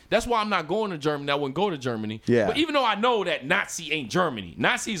thing. That's why I'm not going to Germany. I wouldn't go to Germany. Yeah. But even though I know that Nazi ain't Germany,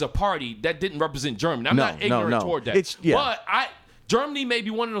 Nazi is a party that didn't represent Germany. I'm not ignorant toward that. But Germany may be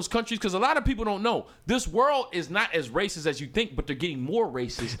one of those countries because a lot of people don't know this world is not as racist as you think, but they're getting more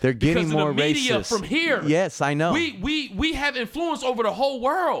racist. They're getting because more of the media racist from here. Yes, I know. We have influence over the whole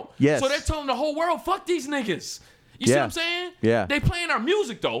world. Yes. So they're telling the whole world, fuck these niggas. You see what I'm saying? Yeah. They playing our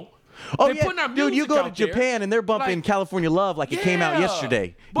music though. Oh, they putting our music dude, you go to out there. Japan and they're bumping Like, California Love like it came out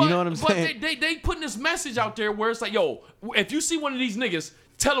yesterday. You know what I'm saying? But they putting this message out there where it's like, yo, if you see one of these niggas,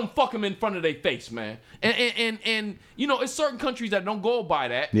 tell them fuck them in front of their face, man. And it's certain countries that don't go by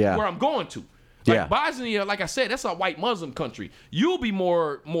that where I'm going to. Like Bosnia, like I said, that's a white Muslim country. You'll be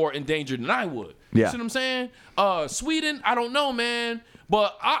more endangered than I would. You see what I'm saying? Sweden, I don't know, man.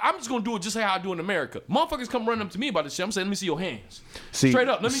 But I'm just going to do it just like how I do in America. Motherfuckers come running up to me about this shit. I'm saying, let me see your hands. Straight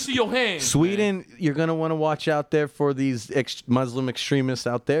up, let me see your hands. Sweden, man. You're going to want to watch out there for these Muslim extremists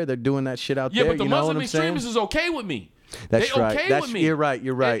out there. They're doing that shit out there. Yeah, but the Muslim what extremists is okay with me. That's right. Okay with me. You're right.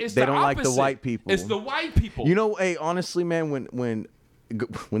 They don't like the white people. It's the white people. Hey, honestly, man, when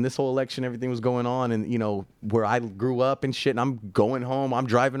this whole election, everything was going on, and where I grew up and shit, and I'm going home, I'm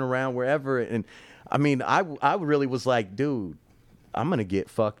driving around wherever, and I mean, I really was like, dude, I'm gonna get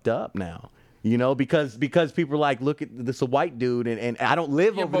fucked up now, because people are like, look at this, a white dude, and I don't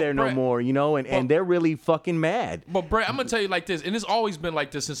live over there no more, and they're really fucking mad. But Brett, I'm gonna tell you like this, and it's always been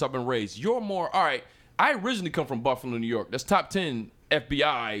like this since I've been raised. You're more all right. I originally come from Buffalo, New York. That's top 10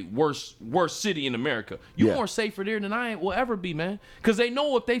 FBI worst city in America. You more safer there than I will ever be, man. Because they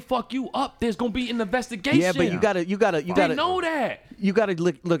know if they fuck you up, there's gonna be an investigation. Yeah, but you gotta. They know that. You gotta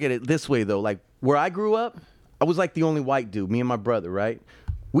look at it this way though. Like where I grew up, I was like the only white dude. Me and my brother, right?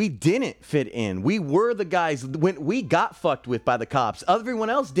 We didn't fit in. We were the guys when we got fucked with by the cops. Everyone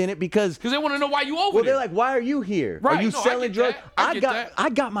else didn't because they want to know why you over there. They're like, why are you here? Right. Are you selling drugs? I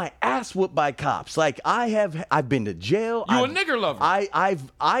got my ass whooped by cops. Like I've been to jail. You a nigger lover.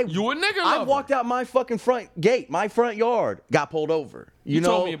 You a nigger lover. I walked out my fucking front gate, my front yard, got pulled over. You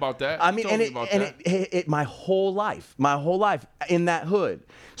know? Told me about that. I mean, it my whole life in that hood.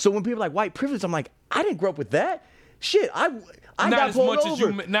 So when people are like white privilege, I'm like, I didn't grow up with that. Shit, I got pulled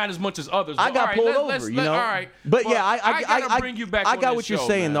over. Not as much as others. I got pulled over, you know. All right, but yeah, I gotta bring you back. I got what you're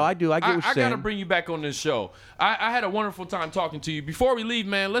saying, though. I do. I get what you're saying. I gotta bring you back on this show. I had a wonderful time talking to you. Before we leave,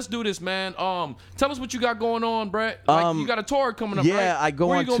 man, let's do this, man. Tell us what you got going on, Brett. Like, you got a tour coming up, right? Yeah, I go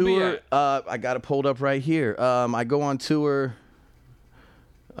on tour. I got it pulled up right here. I go on tour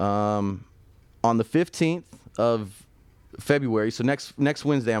on the 15th of February. So next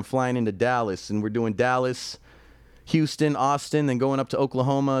Wednesday, I'm flying into Dallas, and we're doing Dallas, Houston, Austin, then going up to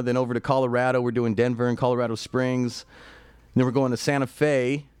Oklahoma, then over to Colorado. We're doing Denver and Colorado Springs. And then we're going to Santa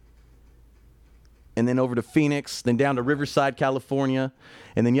Fe, and then over to Phoenix, then down to Riverside, California,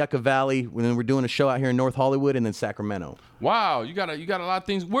 and then Yucca Valley. And then we're doing a show out here in North Hollywood, and then Sacramento. Wow, you got a lot of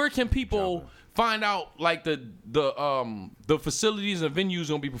things. Where can people find out like the facilities and venues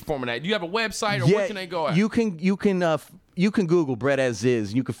gonna be performing at? Do you have a website, or where can they go at? You can Google Brett As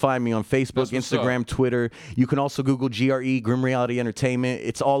Is. You can find me on Facebook, Instagram, Twitter. You can also Google GRE, Grim Reality Entertainment.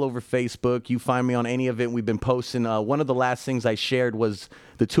 It's all over Facebook. You find me on any event we've been posting. One of the last things I shared was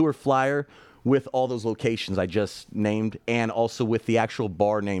the tour flyer with all those locations I just named, and also with the actual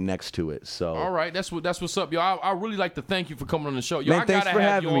bar name next to it. So all right, that's what's up, yo. I really like to thank you for coming on the show. Yo, man, I gotta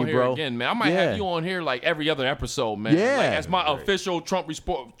have you on here bro. again, man. I might have you on here like every other episode, man. Yeah, like, as my official Trump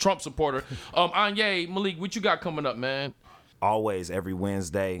supporter. Anye Malik, what you got coming up, man? Always every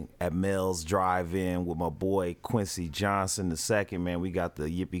Wednesday at Mel's Drive-In with my boy Quincy Johnson II. Man, we got the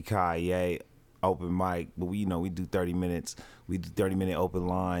Yippee-Ki-Yay open mic, but we do 30 minutes. We do 30-minute open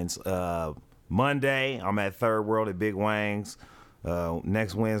lines. Monday, I'm at Third World at Big Wang's.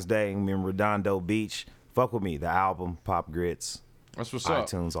 Next Wednesday, I'm in Redondo Beach. Fuck with me, the album, Pop Grits. That's what's up.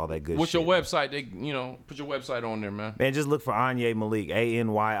 iTunes, all that good What's shit. What's your website? Put your website on there, man. Man, just look for Anye Malik, ANYIMALIK.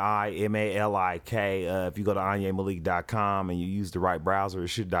 If you go to AnyeMalik.com and you use the right browser, it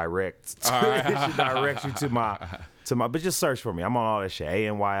should direct you to my. But just search for me. I'm on all that shit.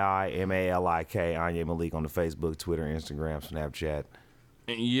 ANYIMALIK, Anye Malik on the Facebook, Twitter, Instagram, Snapchat.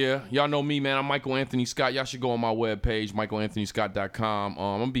 Yeah, y'all know me, man. I'm Michael Anthony Scott. Y'all should go on my webpage, michaelanthonyscott.com.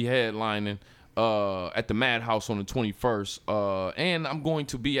 I'm going to be headlining at the Madhouse on the 21st. And I'm going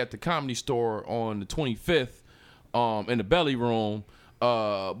to be at the Comedy Store on the 25th in the Belly Room.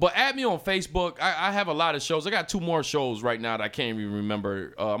 But add me on Facebook. I have a lot of shows. I got 2 more shows right now that I can't even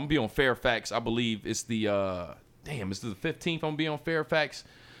remember. I'm going to be on Fairfax. I believe it's the, it's the 15th. I'm going to be on Fairfax.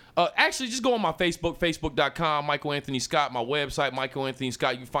 Actually, just go on my Facebook, facebook.com, Michael Anthony Scott, my website, Michael Anthony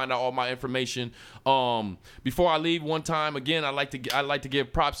Scott. You can find out all my information. Before I leave, one time again, I like to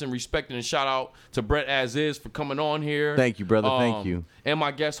give props and respect and a shout out to Brett As Is for coming on here. Thank you, brother. Thank you. And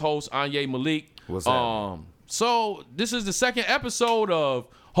my guest host, Anye Malik. What's up? So this is the second episode of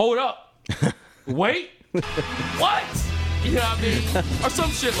Hold Up, Wait, What? You know what I mean? Or some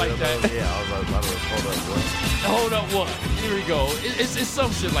shit like that. Yeah, I was like, hold up, what? Hold up, what? Here we go. It's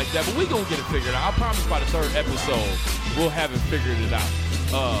some shit like that, but we gonna get it figured out. I promise by the 3rd episode, we'll have it figured it out.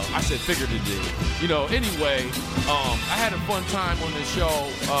 I said figured it did. Anyway, I had a fun time on this show.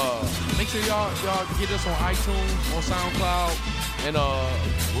 Make sure y'all get us on iTunes, on SoundCloud, and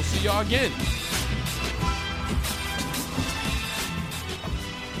we'll see y'all again.